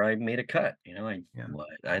Delaware, I made a cut. yeah.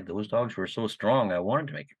 Those dogs were so strong, I wanted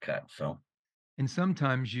to make a cut. So And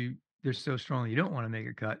sometimes they're so strong you don't wanna make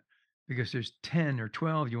a cut because there's 10 or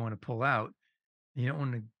 12 you wanna pull out. You don't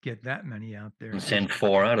wanna get that many out there and because send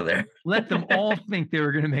four out of there. let them all think they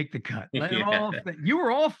were gonna make the cut. Let them Yeah, all think you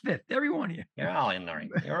were all 5th, every one of you. you're all in the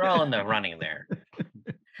ring. You're all in the running there.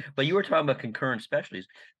 But you were talking about concurrent specialties.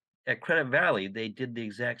 At Credit Valley, they did the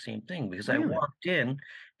exact same thing because I Really? walked in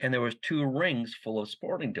and there was two rings full of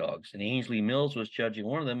sporting dogs, and Ainsley Mills was judging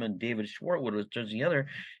one of them, and David Schwartwood was judging the other.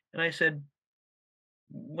 And I said,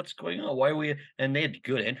 "What's going on? Why are we?" And they had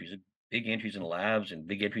good entries, big entries in labs and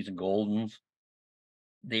big entries in Goldens.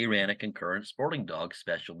 They ran a concurrent sporting dog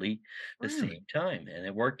specialty the Really? same time, and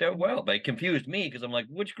it worked out well. But it confused me because I'm like,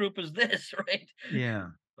 "Which group is this?" Right?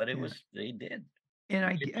 Yeah, But it yeah. was they did. And They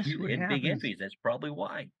I had guess what and big happens entries. That's probably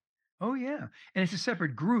why. oh, yeah, and it's a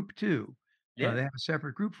separate group too. Yeah. They have a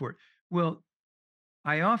separate group for it. Well,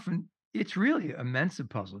 I often it's really a Mensa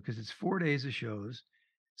puzzle because it's 4 days of shows.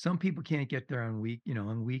 Some people can't get there on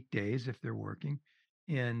on weekdays if they're working,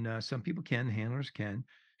 and, some people can, the handlers can,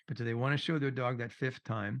 but do they wanna show their dog that 5th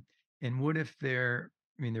time? And what if they're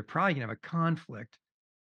probably gonna have a conflict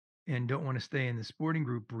and don't wanna stay in the sporting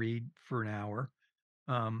group breed for an hour,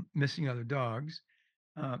 missing other dogs.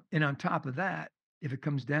 And on top of that, if it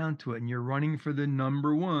comes down to it and you're running for the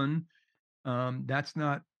number 1, that's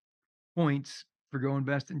not points for going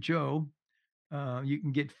best in show. You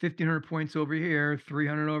can get 1,500 points over here,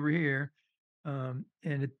 300 over here, and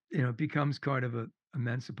it becomes kind of a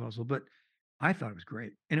Mensa puzzle. But I thought it was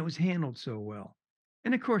great, and it was handled so well.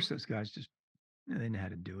 And of course, those guys just they know how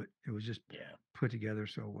to do it. It was just Yeah. put together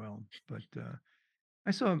so well. But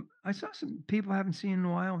I saw some people I haven't seen in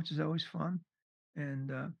a while, which is always fun. And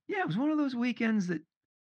yeah, it was one of those weekends that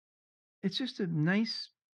it's just a nice,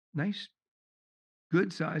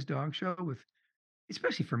 good sized dog show with,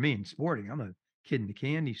 especially for me in sporting. I'm a kid in the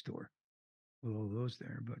candy store with all those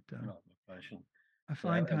there, but No question. I But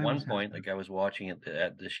find at time one just has point, to. like, I was watching it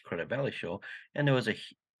at this Credit Valley show, and there was a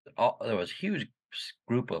huge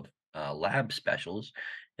group of lab specials,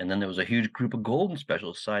 and then there was a huge group of golden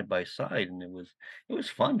specials side by side, and it was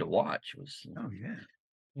fun to watch. It was Oh yeah.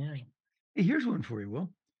 yeah. Hey, here's one for you,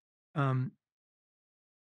 Will. Um,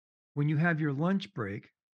 when you have your lunch break,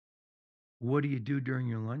 what do you do during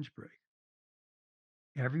your lunch break?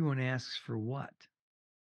 Everyone asks for what?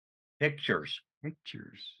 Pictures.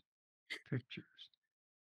 Pictures. Pictures.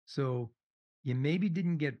 So you maybe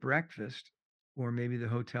didn't get breakfast, or maybe the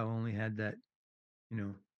hotel only had that, you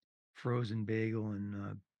know, frozen bagel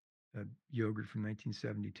and yogurt from Yeah,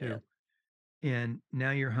 1972. And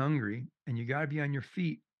now you're hungry and you got to be on your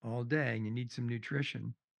feet all day and you need some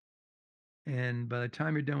nutrition. And by the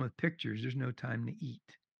time you're done with pictures, there's no time to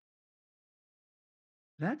eat.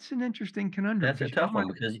 That's an interesting conundrum that's a because you don't tough one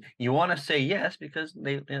want because you want to say yes because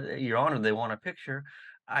Your Honor, they want a picture.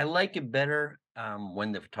 I like it better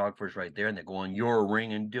when the photographer's right there and they go on your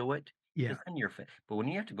ring and do it. yeah. Because then but when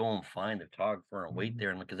you have to go and find the photographer and wait Mhm. there,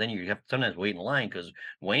 and because then you have to sometimes wait in line because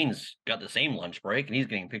Wayne's got the same lunch break and he's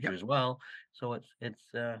getting a picture Yep. as well. So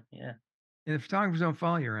yeah, And the photographers don't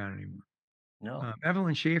follow you around anymore. no.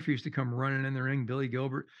 Evelyn Schaefer used to come running in the ring, Billy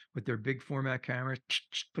Gilbert with their big format cameras,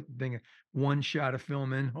 put the thing, one shot of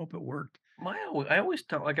film in, hope it worked. I always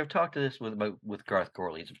talk like I've talked to this with Garth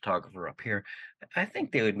Corley, he's a photographer up here. I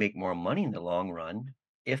think they would make more money in the long run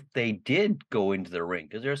if they did go into the ring.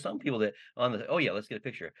 Because there are some people that oh yeah, let's get a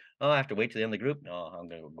picture. Oh, I have to wait till the end of the group. No, I'm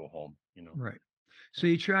gonna go home. Right. So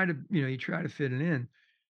you try to fit it in,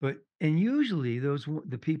 and usually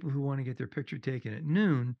the people who want to get their picture taken at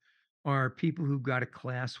noon are people who got a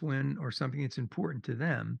class win or something that's important to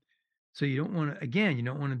them. So you don't want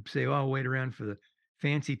to say, "Oh, I'll wait around for the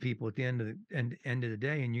fancy people at the end of the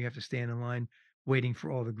day," and you have to stand in line waiting for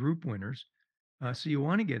all the group winners. So you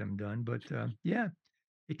want to get them done, but yeah,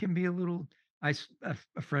 it can be a little. A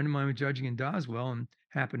friend of mine was judging in Doswell, and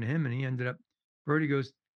happened to him, and he ended up. Brody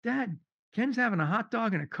goes, "Dad, Ken's having a hot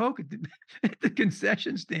dog and a Coke at the, at the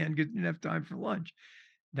concession stand because he didn't have time for lunch."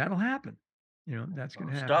 That'll happen. That's going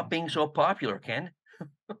Well, to stop happen. being so popular, Ken.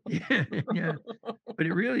 Yeah, yeah. But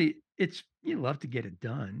you love to get it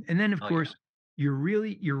done. And then of Oh yeah. course, you're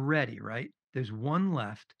ready, right? There's one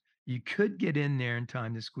left. You could get in there in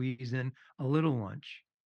time to squeeze in a little lunch,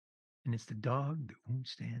 and it's the dog that won't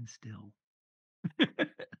stand still.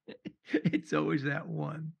 It's always that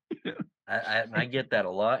one. I get that a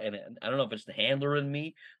lot, and I don't know if it's the handler in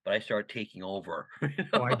me, but I start taking over, you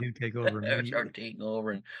Oh, I know? do take over I immediately. start taking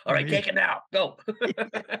over and, "All right, Me, take it now, go."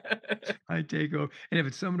 I take over, and if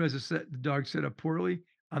it's someone who has the dog set up poorly,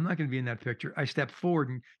 I'm not gonna be in that picture. I step forward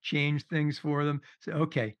and change things for them, say,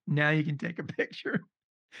 "Okay, now you can take a picture."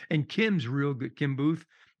 And Kim's real good. Kim Booth,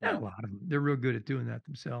 not a Yeah. lot of them. They're real good at doing that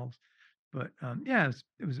themselves. But, yeah,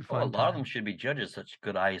 it was a Well, a fun lot of them time, should be judges, such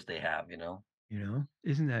good eyes they have, you know? you know?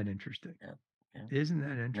 Isn't that interesting? Yeah, yeah. Isn't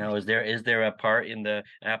that Now, interesting? is there a part in the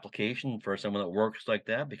application for someone that works like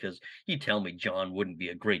that? Because you tell me John wouldn't be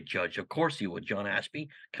a great judge. Of course he would, John Ashby.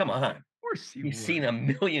 Come on. Of course he He's seen would. a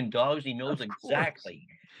million dogs. He knows Of course. exactly.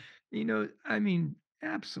 I mean,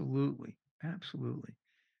 absolutely, absolutely.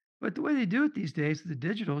 But the way they do it these days, the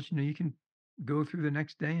digitals, you can go through the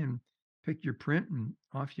next day and pick your print and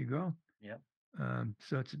off you go. Yeah.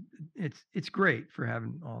 So it's great for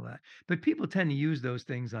having all that. But people tend to use those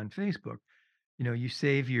things on Facebook.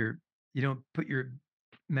 You don't put your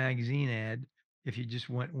magazine ad if you just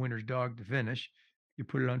want Winter's Dog to finish. You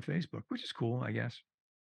put it on Facebook, which is cool, I guess.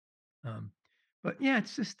 Um, but yeah,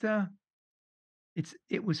 it's just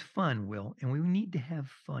it was fun, Will, and we need to have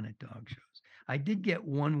fun at dog shows. I did get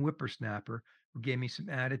one whippersnapper who gave me some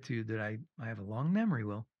attitude that I have a long memory,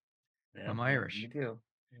 Will. Yeah, I'm yeah, you Irish. do.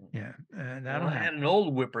 Mm. Yeah, Well, that'll I had happen. an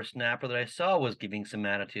old whippersnapper that I saw was giving some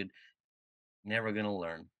attitude. Never gonna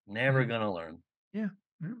learn. Never Mm, gonna learn. yeah,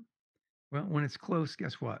 yeah. Well, when it's close,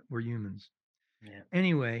 guess what? We're humans. Yeah.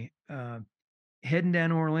 Anyway, heading down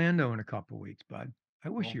to Orlando in a couple weeks, bud. I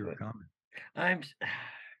wish Oh, you were good. coming I'm s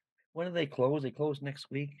when do they close? They close next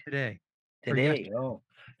week? today or Today? yesterday. Oh,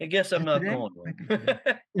 I guess Is I'm it not today? going Might be then.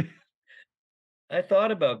 today. I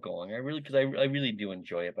thought about going. I really because I really do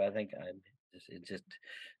enjoy it, but I think just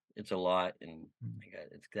it's a lot, and Mm. I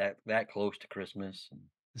got it's that close to Christmas, and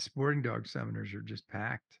The sporting dog seminars are just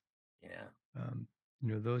packed. yeah. Um,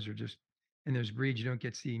 those are just and there's breeds you don't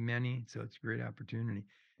get to see many, so it's a great opportunity.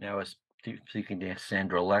 Now I was speaking to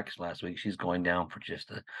Sandra Lex last week. She's going down for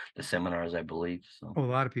just the seminars, I believe. So Oh, a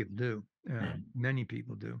lot of people do. yeah, Many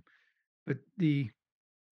people do. But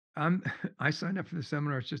I'm I signed up for the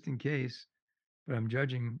seminars just in case, but I'm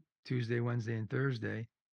judging Tuesday, Wednesday, and Thursday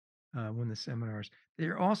when the seminars.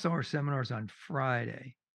 There also are seminars on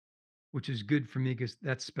Friday, which is good for me because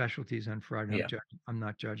that's specialties on Friday. yeah, I'm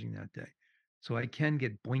not judging that day, so I can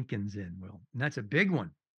get Boinkins in. Will, and that's a big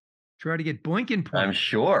one. Try to get Boinkin I'm points.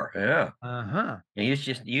 sure. Yeah, Uh huh. and you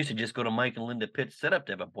used to just go to Mike and Linda Pitt's setup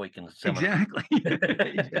to have a Boykin seminar. Exactly.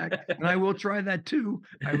 Exactly. And I will try that too.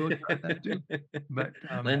 I will try that too. But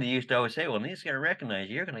Linda used to always say, "Well, he's going to recognize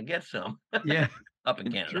you. You're going to get some yeah, up in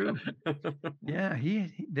it's Canada." true. Yeah,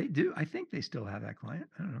 they do. I think they still have that client.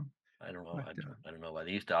 I don't know. I don't know. But I don't know. But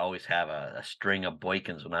they used to always have a string of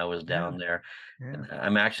Boykins when I was yeah, down there. yeah. And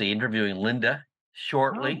I'm actually interviewing Linda Oh,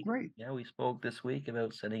 shortly. great. Yeah, we spoke this week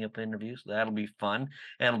about setting up interviews. So that'll be fun.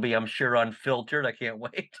 And it'll be, I'm sure, unfiltered. I can't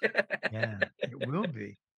wait. Yeah, it will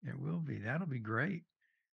be. It will be. That'll be great.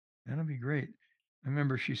 That'll be great. I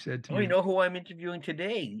remember she said to Oh, you me, know who I'm interviewing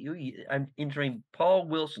today? I'm interviewing Paul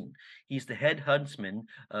Wilson. He's the head huntsman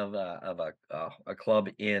of a club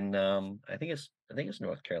in I think it's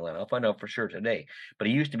North Carolina. I'll find out for sure today. But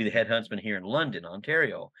he used to be the head huntsman here in London,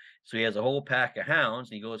 Ontario. So he has a whole pack of hounds,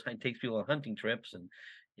 and he goes and takes people on hunting trips. And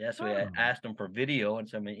yeah, so I "Oh, asked him for video, and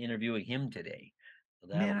so I'm interviewing him today. So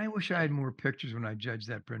man, that'll I be wish I had exciting. more pictures when I judged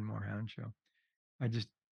that Bryn Mawr Hound show." I just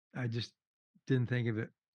I just didn't think of it,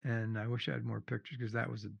 and I wish I had more pictures because that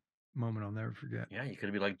was a moment I'll never forget. Yeah, you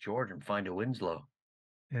could be like George and find a Winslow.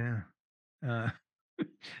 Yeah. Uh,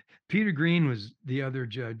 Peter Green was the other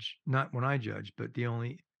judge, not when I judged, but the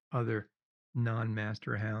only other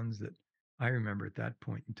non-master hounds that I remember at that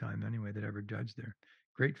point in time anyway that ever judged there.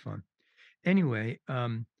 Great fun. Anyway,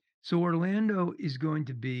 so Orlando is going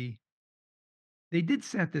to be they did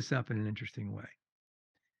set this up in an interesting way.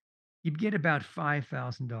 You'd get about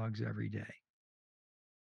 5,000 dogs every day.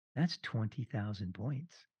 That's 20,000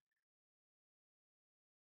 points.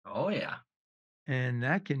 Oh yeah, And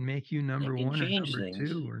that can make you it number can 1 or change number things.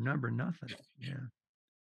 2 or number nothing. Yeah.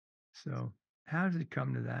 So, how does it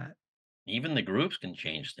come to that? Even the groups can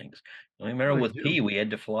change things. I remember Oh, they with do. P, we had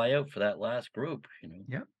to fly out for that last group, you know?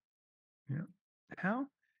 Yep, yep. How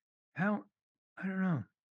how I don't know.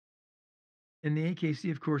 And the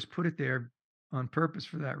AKC, of course, put it there on purpose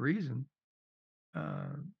for that reason.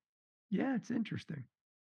 Uh, yeah, it's interesting.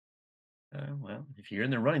 Well, if you're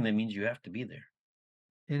in the running, that means you have to be there.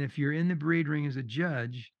 And if you're in the breed ring as a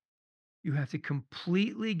judge, you have to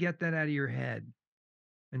completely get that out of your head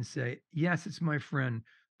and say, "Yes, it's my friend.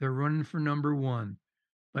 They're running for number 1,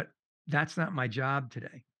 but that's not my job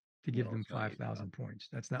today." to give No, them it's not your job. 5,000 points.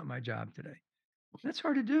 That's not my job today. That's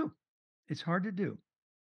hard to do. It's hard to do.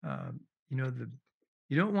 You know,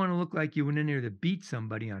 you don't want to look like you went in there to beat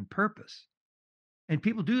somebody on purpose. And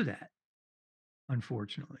people do that,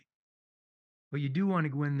 unfortunately. But you do want to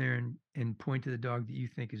go in there and point to the dog that you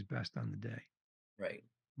think is best on the day. Right.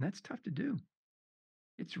 And that's tough to do.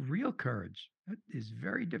 It's real courage. That is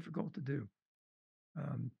very difficult to do.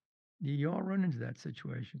 Um, you all run into that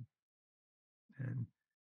situation. And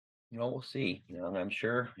We'll see. And I'm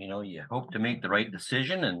sure, you hope to make the right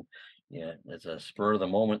decision, and yeah, it's a spur of the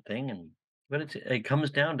moment thing. But it comes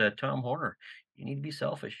down to Tom Horner. You need to be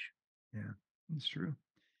selfish. yeah, it's true.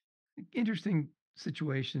 Interesting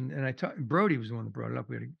situation. And Brody was the one that brought it up.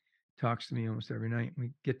 Talks to me almost every night.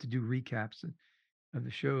 We get to do recaps of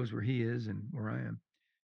the shows where he is and where I am.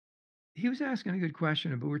 He was asking a good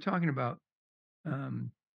question, but we're talking about,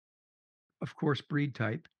 um, of course, breed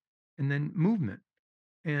type and then movement.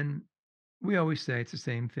 And we always say it's the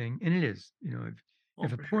same thing, and it is. Oh,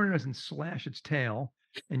 If a for sure. pointer doesn't slash its tail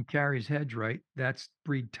and carries heads right, that's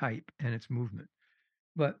breed type and its movement.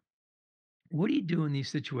 But what do you do in these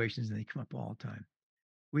situations? And they come up all the time.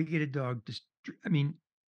 We get a dog. I mean,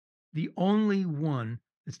 the only one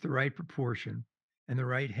that's the right proportion and the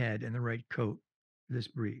right head and the right coat for this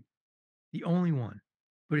breed. The only one,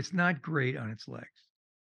 but it's not great on its legs.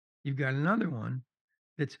 You've got another one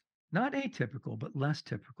that's not atypical, but less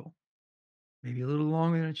typical, maybe a little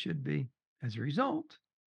longer than it should be. As a result,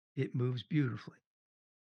 it moves beautifully.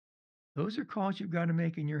 Those are calls you've got to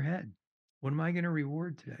make in your head. What am I going to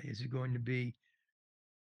reward today? Is it going to be,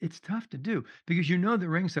 it's tough to do because the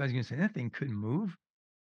ring side is going to say that thing couldn't move.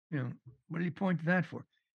 What did he point to that for?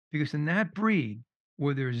 Because in that breed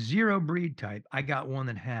where there's zero breed type, I got one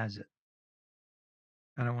that has it.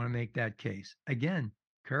 And I want to make that case. Again,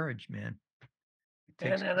 courage, man. It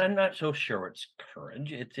takes And I'm not so sure it's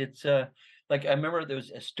courage. It's like I remember there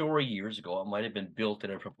was a story years ago. It might have been built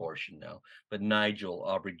in a proportion now, but Nigel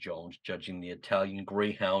Aubrey Jones judging the Italian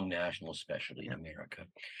Greyhound National Specialty in yeah, America,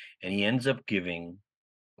 and he ends up giving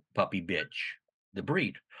Puppy Bitch the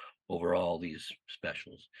breed over all these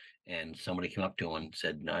specials. And somebody came up to him and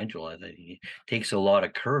said, Nigel, I think it takes a lot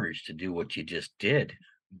of courage to do what you just did.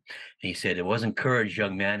 And he said, it wasn't courage,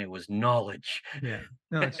 young man, it was knowledge. yeah.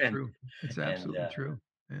 No, it's and true. It's and absolutely true.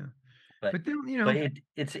 Yeah. but But then, but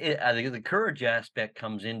I think the courage aspect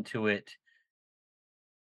comes into it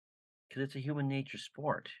because it's a human nature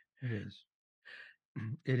sport. it is.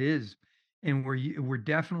 It is. And we're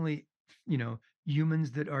definitely,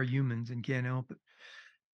 humans that are humans and can't help it.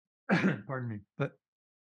 Pardon me. But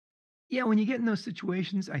yeah, when you get in those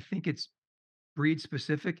situations, I think it's breed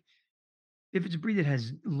specific. If it's a breed that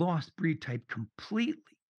has lost breed type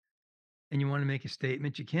completely and you want to make a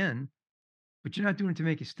statement, you can, but you're not doing it to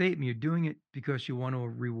make a statement. You're doing it because you want to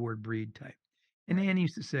reward breed type. And Right. Annie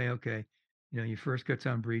used to say, okay, you first cuts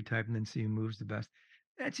on breed type and then see who moves the best.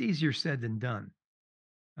 That's easier said than done.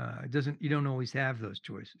 You don't always have those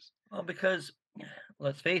choices. Well, because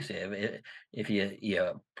let's face it, if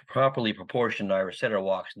you properly proportioned Irish setter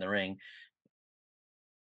walks in the ring,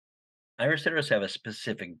 Irish setters have a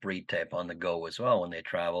specific breed type on the go as well when they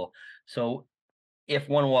travel. So if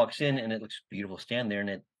one walks in and it looks beautiful, stand there and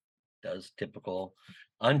it does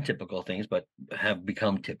untypical things, but have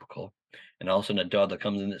become typical. And all of a sudden a dog that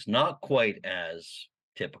comes in that's not quite as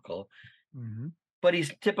typical, Hmm. but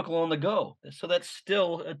he's typical on the go. So that's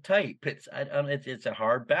still a type. It's a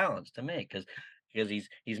hard balance to make because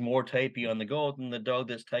he's more typey on the go than the dog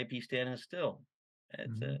that's typey standing still.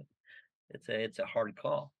 It's Hmm. a it's a hard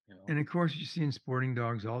call, And of course, you see in sporting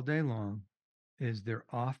dogs all day long is they're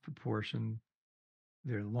off proportion.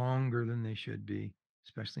 They're longer than they should be,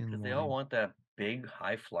 especially in because they all line. want that big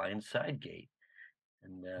high flying side gate.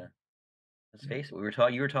 And let's Yeah. face it,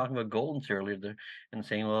 you were talking about Goldens earlier there and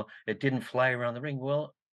saying, well, it didn't fly around the ring.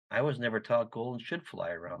 Well, I was never taught Goldens should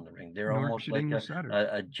fly around the ring. They're Nor almost should like English a, setters. a,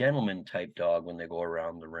 a gentleman type dog when they go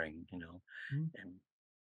around the ring. Mhm. And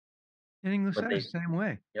And English but setters they, the same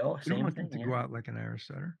way. We don't same want them thing, to yeah. go out like an Irish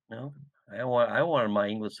setter. No, I wanted my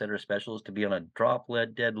English setter specials to be on a drop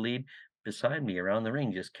lead dead lead beside me around the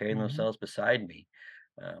ring, just carrying Mhm. themselves beside me.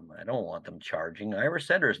 I don't want them charging. Irish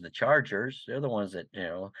setters, the chargers, they're the ones that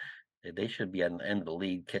they should be on the end of the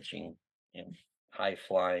lead, catching, high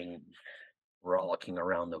flying, rollicking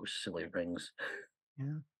around those silly rings.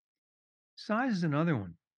 Yeah. Size is another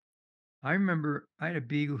one. I remember I had a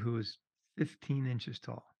beagle who was 15 inches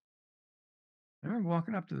tall. I remember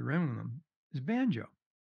walking up to the ring with him. It was Banjo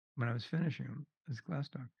when I was finishing him as a class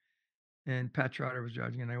dog. And Pat Trotter was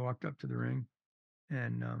judging, and I walked up to the ring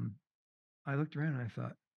and I looked around and I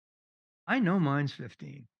thought, I know mine's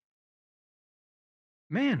 15.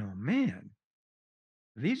 Man, oh man,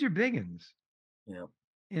 these are big uns, Yeah.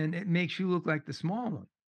 and it makes you look like the small one.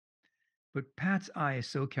 But Pat's eye is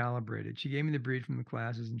so calibrated. She gave me the breed from the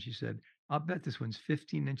classes, and she said, "I'll bet this one's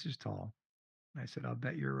 15 inches tall." I said, "I'll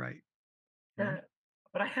bet you're right." You know, Yeah,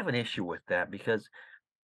 but I have an issue with that because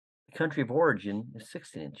the country of origin is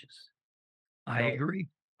 16 inches. I So, agree.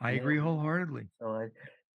 I yeah, agree wholeheartedly. so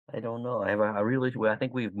I don't know. I really well, I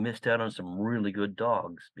think we've missed out on some really good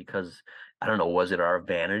dogs because I don't know, was it our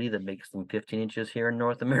vanity that makes them 15 inches here in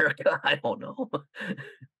North America? I don't know.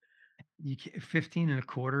 You can't, 15 and a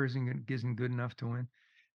quarter isn't good enough to win.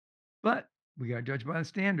 But we got to judge by the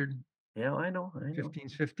standard. Yeah, I know.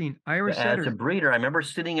 15's 15. But Irish as a setters. breeder, I remember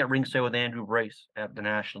sitting at ringside with Andrew Brace at the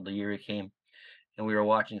National the year he came, and we were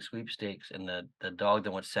watching sweepstakes, and the dog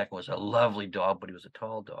that went second was a lovely dog, but he was a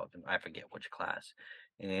tall dog, and I forget which class.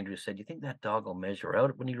 And Andrew said, "You think that dog will measure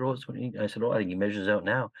out when he grows?" I said, "Oh, I think he measures out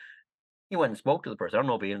now." He went and spoke to the person. I don't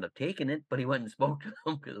know if he ended up taking it, but he went and spoke to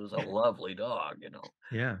them because it was a lovely dog, you know.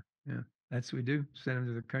 Yeah, yeah. That's what we do. Send them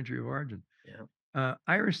to the country of origin. Yeah.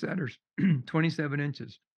 Irish setters, 27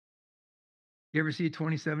 inches. You ever see a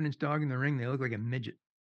 27-inch dog in the ring? They look like a midget.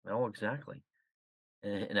 No, exactly.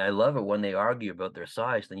 And I love it when they argue about their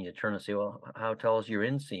size. Then you turn and say, "Well, how tall is your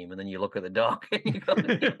inseam?" And then you look at the dog and you go,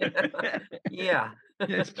 "Yeah,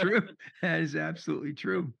 That's true. That is absolutely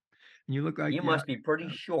true. And you look like you the must be pretty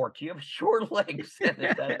short. You have short legs." And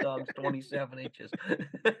if that dog's 27 inches.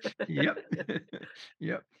 Yep.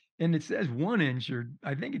 Yep. And it says 1 inch, or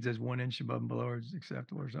I think it says 1 inch above and below is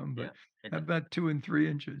acceptable or something, but Yeah, it how does. about 2 and 3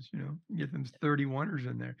 inches? Get them 31ers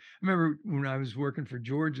in there. I remember when I was working for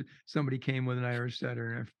George, somebody came with an Irish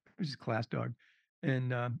setter, and it was a class dog.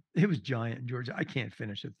 And it was giant. George, I can't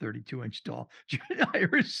finish a 32-inch tall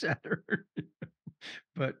Irish setter.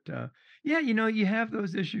 But yeah, you have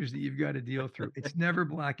those issues that you've got to deal through. It's never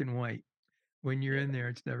black and white. When you're Yeah, in there,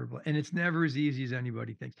 it's never and it's never as easy as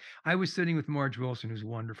anybody thinks. I was sitting with Marge Wilson, who's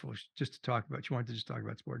wonderful, just to talk about. She wanted to just talk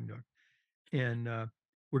about sporting dog, and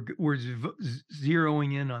we're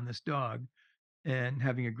zeroing in on this dog and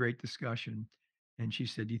having a great discussion. And she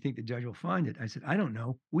said, "Do you think the judge will find it?" I said, "I don't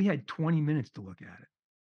know. We had 20 minutes to look at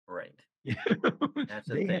right. it. That's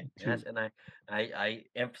the They thing. had That's two. and I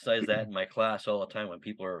emphasize that in my class all the time when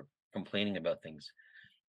people are complaining about things.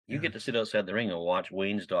 You Yeah, get to sit outside the ring and watch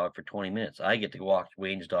Wayne's dog for 20 minutes. I get to watch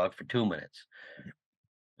Wayne's dog for 2 minutes. yeah,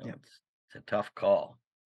 You know, yeah. it's a tough call.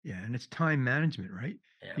 Yeah, and it's time management, right?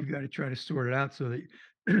 Yeah, You've got to try to sort it out so that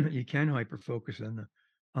you can hyper focus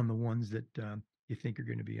on the ones that you think are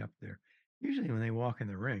going to be up there. Usually, when they walk in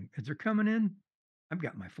the ring, as they're coming in, I've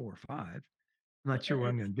got my 4 or 5. I'm not but sure what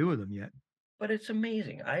I'm going to do with them yet. it's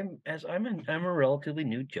amazing. I'm a relatively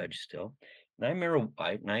new judge still, and I remember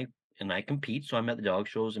I compete, so I'm at the dog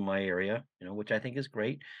shows in my area, which I think is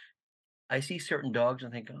great. I see certain dogs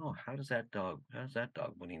and think, "Oh, how's that dog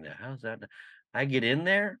winning that? How's that?" I get in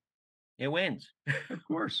there, it wins. Of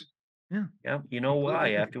course, yeah, Yeah, you know completely why?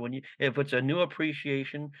 agree. After when you if it's a new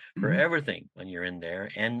appreciation for Mhm. everything when you're in there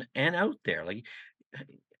and out there, like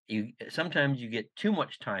you sometimes you get too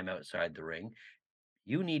much time outside the ring.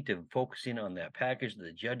 You need to focus in on that package that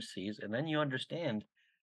the judge sees, and then you understand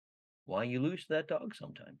why you lose to that dog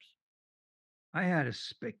sometimes. I had a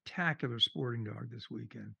spectacular sporting dog this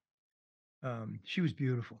weekend. She was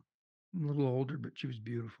beautiful, a little older, but she was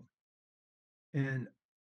beautiful. And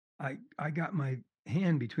I got my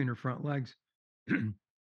hand between her front legs,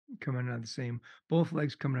 coming out of the same, both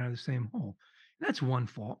legs coming out of the same hole. And that's one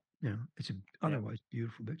fault. It's a Yeah. otherwise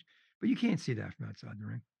beautiful bitch, but you can't see that from outside the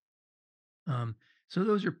ring. Um, so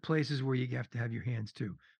those are places where you have to have your hands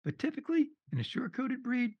too. But typically, in a short-coated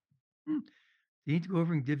breed, you need to go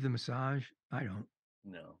over and give the massage. I don't.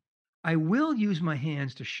 No. I will use my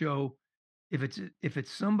hands to show if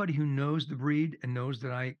it's somebody who knows the breed and knows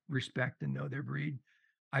that I respect and know their breed.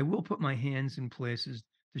 I will put my hands in places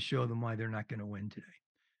to show them why they're not going to win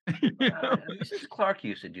today. you know? Mrs. Clark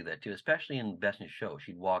used to do that too, especially in Best in Show.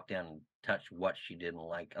 She'd walk down and touch what she didn't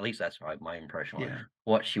like. At least that's my impression on it. Yeah.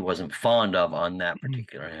 What she wasn't fond of on that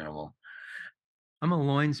particular animal. I'm a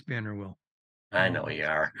loin spinner, Will. I'm I a know loin you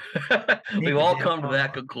spinner. are. Make We've the all damn come to long that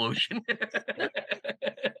line. conclusion.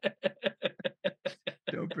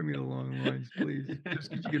 Don't bring me the long lines, please. Just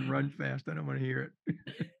because you can run fast, I don't want to hear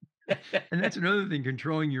it. And that's another thing,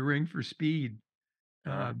 controlling your ring for speed.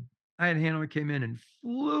 Uh, I had a handler came in and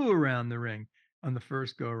flew around the ring on the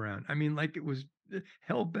first go around. I mean, like it was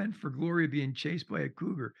hell bent for glory being chased by a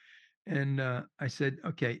cougar. And I said,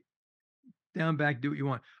 okay, down back, do what you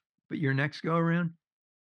want. But your next go around,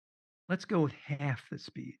 let's go with half the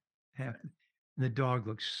speed. And the dog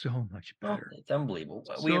looks so much well, better. it's unbelievable.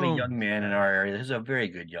 We have a So young much man in better. our area. This is a very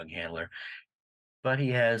good young handler. but he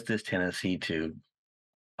has this tendency to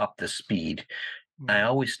up the speed. I Yeah.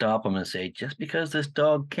 always stop him and say, just because this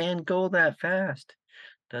dog can go that fast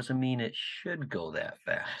doesn't mean it should go that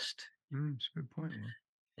fast. It's a good point, Will.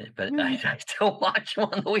 But Yeah, I still watch him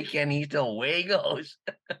on the weekend. He still way goes.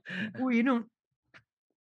 well, you don't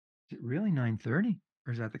is it really 9:30?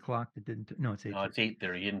 Or is that the clock that didn't no, it's No, it's 8:30.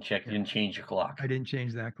 8:30. You didn't check, you Yeah, didn't change your clock. I didn't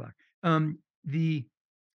change that clock. The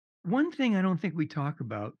one thing I don't think we talk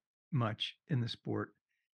about much in the sport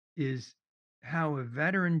is how a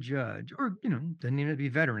veteran judge, or, doesn't even have to be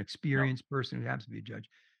a veteran, No. experienced person who happens to be a judge,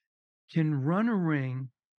 can run a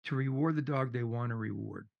ring to reward the dog they wanna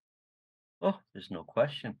reward. Oh, there's no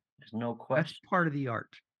question. There's no That's question. part of the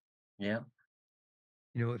art. Yeah.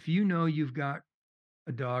 If you know you've got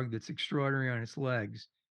a dog that's extraordinary on its legs,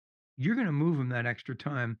 you're gonna move him that extra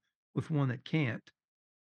time with one that can't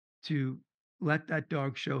to let that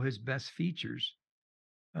dog show his best features.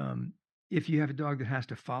 Um, if you have a dog that has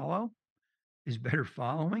to follow, is better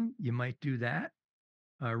following, you might do that,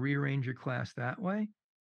 rearrange your class that way.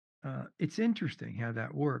 It's interesting how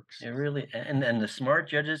that works. It really and the smart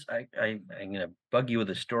judges, I'm gonna bug you with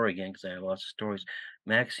a story again because I have lots of stories.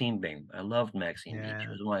 Maxine Bing, I loved Maxine Bing. She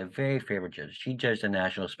Yeah. was one of my very favorite judges. She judged a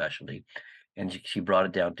national specialty, and she brought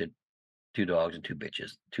it down to 2 dogs and 2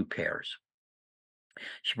 bitches, 2 pairs.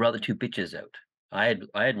 She brought the 2 bitches out. I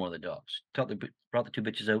had one of the dogs. Brought the 2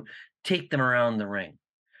 bitches out, take them around the ring.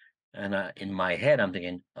 And, in my head, I'm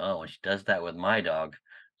thinking, "Oh, when she does that with my dog,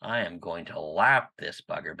 I am going to lap this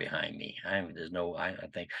bugger behind me." There's no I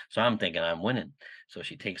think so I'm thinking I'm winning. So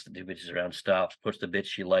she takes the 2 bitches around, stops, puts the bitch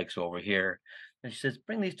she likes over here, and she says,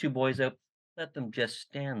 "Bring these 2 boys up, let them just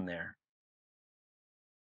stand there."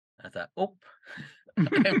 I thought, "Oh,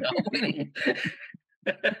 I'm not winning."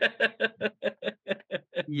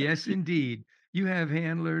 Yes, indeed. You have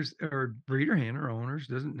handlers or breeder handler owners,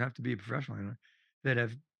 doesn't have to be a professional handler, that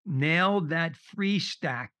have nailed that free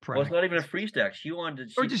stack Well, it's not even a practice free stack. She wanted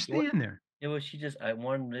or just she wa stand there. it was she just I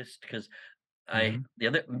wanted this because Mhm. the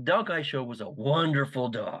other dog I showed was a wonderful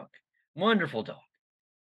dog, wonderful dog.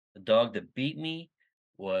 The dog that beat me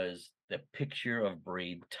was the picture of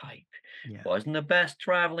breed type. Yeah. Wasn't the best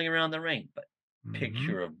traveling around the ring, but Mhm.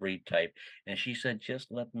 picture of breed type. And she said,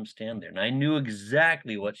 just let them stand there. And I knew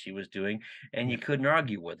exactly what she was doing, and you Yeah. couldn't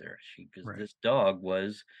argue with her. She because Right. this dog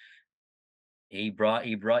was he brought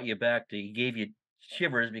you back to he gave you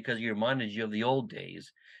shivers because he reminded you of the old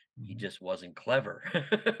days. He Mhm. just wasn't clever.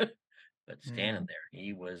 But Yeah. standing there,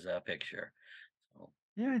 he was a picture. So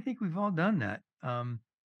Yeah, I think we've all done that.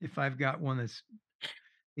 If I've got one that's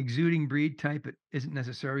exuding breed type but isn't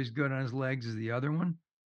necessarily as good on his legs as the other one,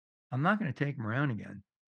 I'm not gonna take him around again.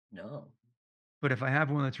 no. But if I have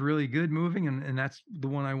one that's really good moving and that's the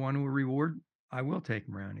one I want to reward, I will take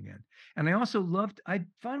him around again. And I also loved I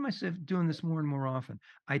find myself doing this more and more often.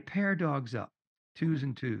 I pair dogs up, Mhm. twos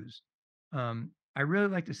and twos. I really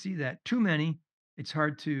like to see that. Too many, it's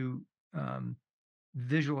hard to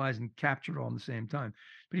visualize and capture it all in the same time.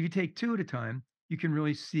 But if you take two at a time, you can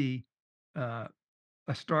really see uh,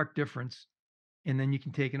 a stark difference, and then you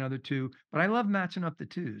can take another 2. But I love matching up the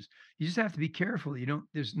 2s. You just have to be careful that you don't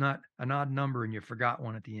there's not an odd number and you forgot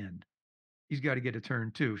one at the end. He's gotta get a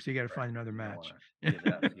turn too, so you gotta Right. find another You don't match. wanna give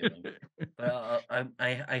that feeling. But,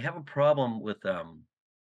 I have a problem with, and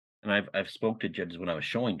I've spoke to judges when I was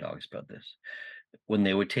showing dogs about this, when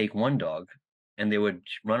they would take one dog and they would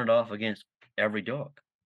run it off against every dog.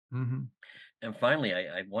 Mhm. And finally,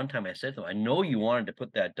 I one time I said to them, "I know you wanted to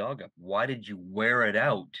put that dog up. Why did you wear it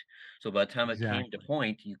out? So by the time it came to Exactly.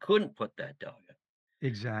 point, you couldn't put that dog up."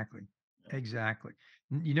 Exactly. You know? Exactly.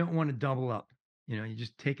 You don't wanna double up, you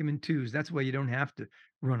just take them in 2s. That's why you don't have to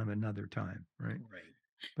run them another time, right? Right.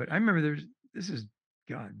 But I remember this is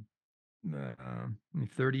God,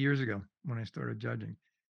 30 years ago when I started judging.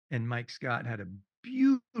 And Mike Scott had a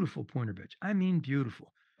beautiful pointer bitch. I mean,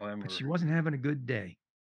 beautiful, Oh, I but remember she her wasn't too. having a good day.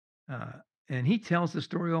 Uh, and he tells the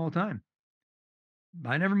story all the time.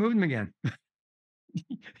 I never moved him again.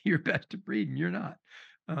 You're best to breed and you're not.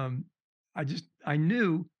 Um, I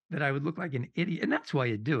knew that I would look like an idiot. And that's why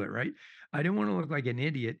you do it, right? I didn't want to look like an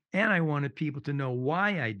idiot. And I wanted people to know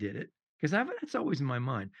why I did it. Because that's always in my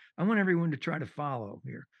mind. I want everyone to try to follow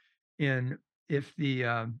here. And if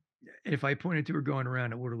the if I pointed to her going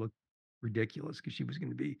around, it would have looked ridiculous because she was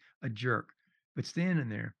going to be a jerk. But standing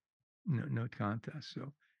there, no contest.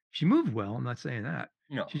 So she moved well. I'm not saying that.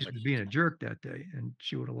 No, She just but was she's being a jerk that day, and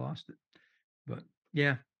she would have lost it. But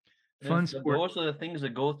yeah, fun This sport. those are the things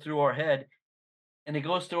that go through our head, and it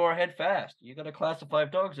goes through our head fast. You got a class of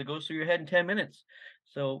 5 dogs, it goes through your head in 10 minutes.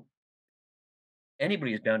 So,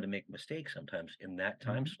 anybody is bound to make mistakes sometimes in that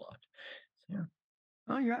time Mhm. slot. Yeah.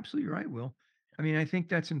 So, Oh, you're absolutely right, Will. I mean, I think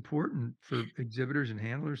that's important for exhibitors and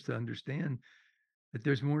handlers to understand that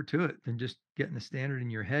there's more to it than just getting the standard in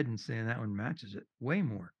your head and saying that one matches it. Way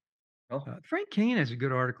more. Oh, Frank Kane has a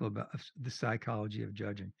good article about the psychology of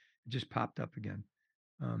judging. It just popped up again.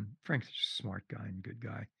 Frank's a smart guy and good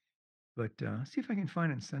guy. But see if I can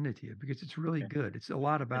find it and send it to you because it's really okay. good. It's a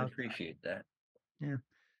lot I'd about that. appreciate that. Yeah,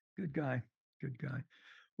 good guy. Good guy.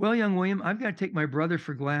 Well, young William, I've got to take my brother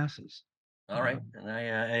for glasses. All right, Um, and I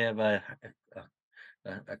have a,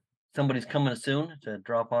 a somebody's coming soon to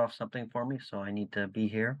drop off something for me, so I need to be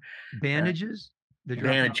here. Uh, bandages. They're dropping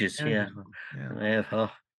off bandages, yeah. bandages. Yeah. And I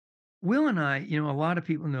have, Will and I, a lot of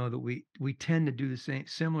people know that we tend to do the same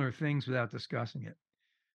similar things without discussing it.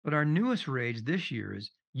 But our newest rage this year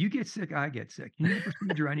is you get sick, I get sick. You need a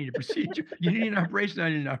procedure, I need a procedure. You need an operation, I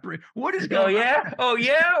need an operation. What is oh going yeah, oh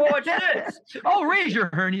yeah. Watch on? this. Oh, raise your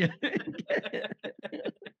hernia.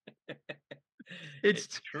 It's it's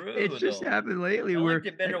it's true just though. happened lately I liked where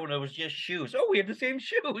it better when it was just shoes. Oh, we have the same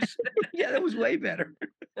shoes. yeah, that was way better.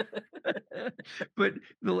 But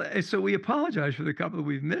so we apologize for the couple that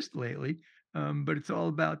we've missed lately, but it's all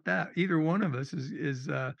about that. Either one of us is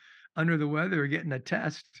under the weather or getting a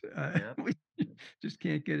test. Yeah. We just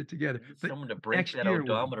can't get it together. We need But someone to break next that year will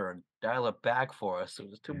be. odometer and dial it back for us. It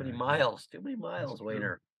was Yeah, too many that's miles, true.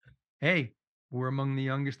 Waiter. Hey, we're among the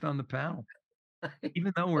youngest on the panel,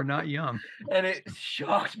 even though we're not young. And it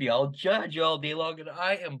shocked me. I'll judge all day long, and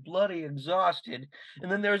I am bloody exhausted.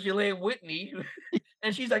 And then there's Elaine Whitney,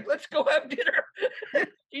 and she's like, "Let's go have dinner."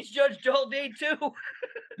 She's judged all day too.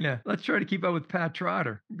 Yeah, let's try to keep up with Pat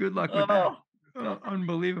Trotter. Good luck with that. Oh, God.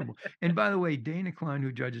 Unbelievable. And by the way, Dana Klein,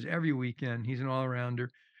 who judges every weekend, he's an all-arounder.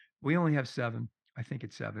 We only have 7. I think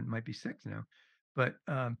it's 7, might be 6 now. But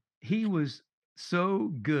he was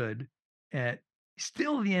so good at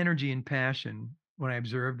still the energy and passion when I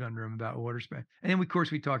observed under him about water spray. And then, of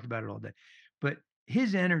course, we talked about it all day. But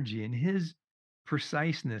his energy and his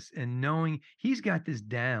preciseness and knowing he's got this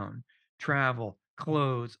down, travel,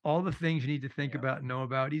 clothes, all the things you need to think Yeah. about and know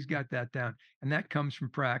about. He's got that down. And that comes from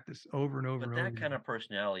practice over and over But and over that kind again. of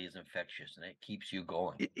personality is infectious, and it keeps you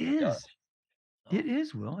going. It It does. is. It Oh,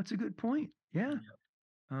 is, Will. It's a good point. Yeah.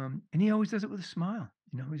 yeah. And he always does it with a smile.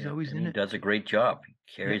 He's Yeah, always and in he it. does a great job. He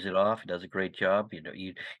Yeah. carries it off. He does a great job. You know,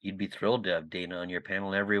 you'd be thrilled to have Dana on your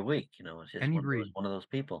panel every week. You know, it's just Any breed. one of those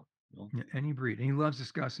people. You know? Yeah, any breed. And he loves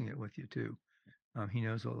discussing it with you too. He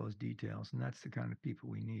knows all those details, and that's the kind of people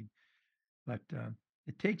we need. But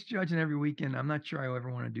it takes judging every weekend. I'm not sure I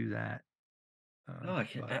ever want to do that. No,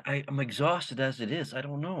 But I'm exhausted as it is. I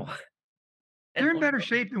don't know. I they're in don't better know.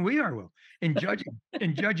 shape than we are, Will, in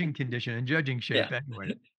judging condition and judging Yeah, shape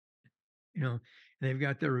anyway. You know, they've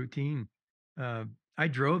got their routine. Uh, I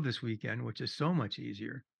drove this weekend, which is so much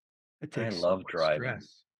easier. It I takes so love much driving.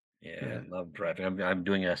 stress. Yeah, Yeah. I love driving. I'm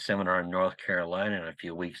doing a seminar in North Carolina in a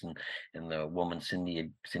few weeks, and the woman Cindy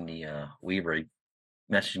Weaver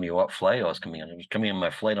messaged me what flight I was coming on. It was coming on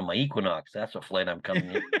my flight on my Equinox. That's what flight I'm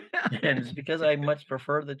coming in, and it's because I much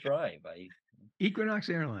prefer the drive. I Equinox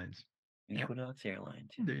Airlines. Yep. Equinox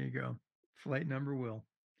Airlines. Yeah. There you go. Flight number Will.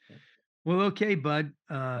 Yeah. Well, okay, bud.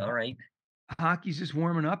 All right. Hockey's just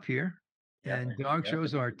warming up here, Yeah. and dog Yep.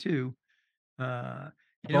 shows are too. Uh,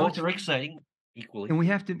 Both it's are funny, exciting equally. and we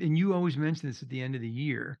have to. And you always mention this at the end of the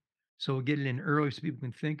year, so we'll get it in early so people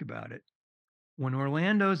can think about it. When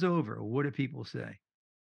Orlando's over, what do people say?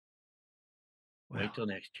 Wait Well, till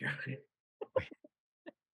next year.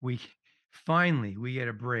 we finally we get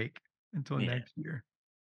a break until Yeah. next year.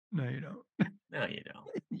 No, you don't. No, you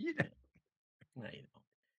don't. You know, No, you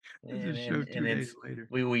don't. there's a show And 2 days later.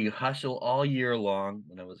 we hustle all year long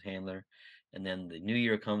when I was handler, and then the new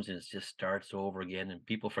year comes and it just starts over again, and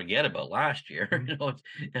people forget about last year. Mhm. You know,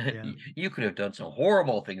 Yeah. you could have done some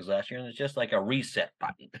horrible things last year, and it's just like a reset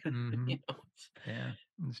button. Hmm. You know, Yeah,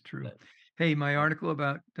 that's true. but Hey, my yeah, article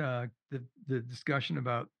about the discussion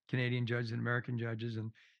about Canadian judges and American judges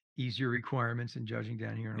and easier requirements in judging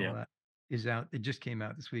down here and all yeah. that is out. It just came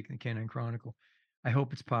out this week in the Canine Chronicle. I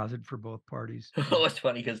hope it's positive for both parties. Oh, it's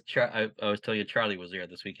funny because I was telling you Charlie was there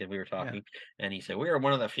this weekend. We were Yeah, talking, and he said we are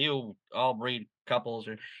one of the few all breed couples.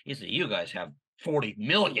 Or he said you guys have 40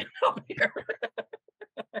 million up here.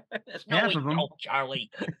 There's no half we of them. don't, Charlie.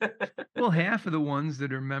 Well, half of the ones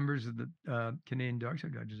that are members of the Canadian Dog Show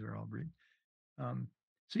judges are all breed. Um,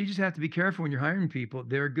 so you just have to be careful when you're hiring people.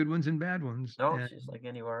 There are good ones and bad ones, No, and it's just like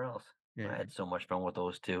anywhere else. I yeah, had so much fun with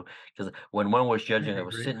those two because when one was they judging, have I a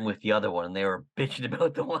was great sitting night. with the other one, and they were bitching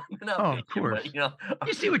about the one not Oh, of bitching, but course.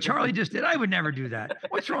 You see what Charlie just did? I would never do that.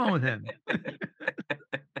 What's wrong with him?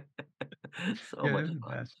 so Yeah, much they're the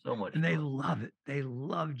fun, best, so much and they fun. love it. They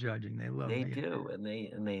love judging. They love They being do,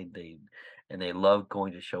 there. and they love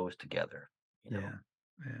going to shows together. you know. Yeah.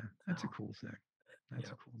 Yeah. That's a So, cool thing. That's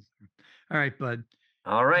yeah. a cool thing. All right, bud.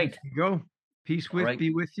 All right. You go. Peace All right.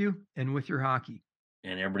 be with you and with your hockey.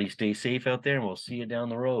 And everybody stay safe out there, and we'll see you down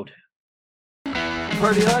the road.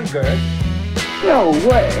 Party on, Greg. No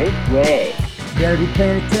way. Better be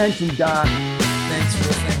paying attention, Doc. Thanks.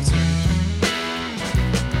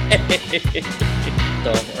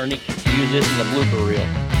 So Ernie can use this in the blooper reel.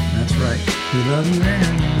 That's right. We love you,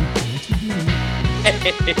 Ernie. Yes, we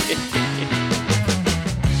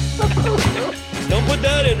do. Don't put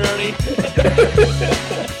that in, Ernie.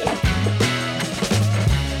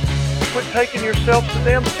 Quit taking yourself so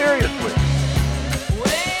damn seriously.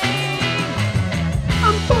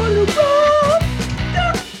 I'm gonna roll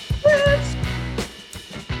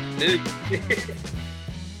the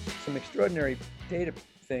Some extraordinary data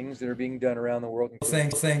things that are being done around the world.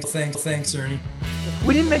 Thanks, Ernie.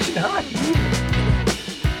 We didn't mention hockey either.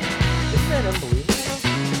 Isn't that unbelievable?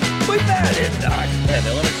 Put that in, Doc. Yeah,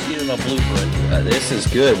 now let us see it in a blooper. This is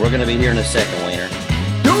good. We're going to be here in a second, Wayner.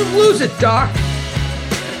 Don't lose it, Doc.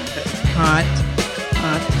 Hot.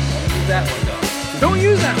 Use that one, Doc. Don't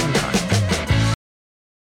use that one.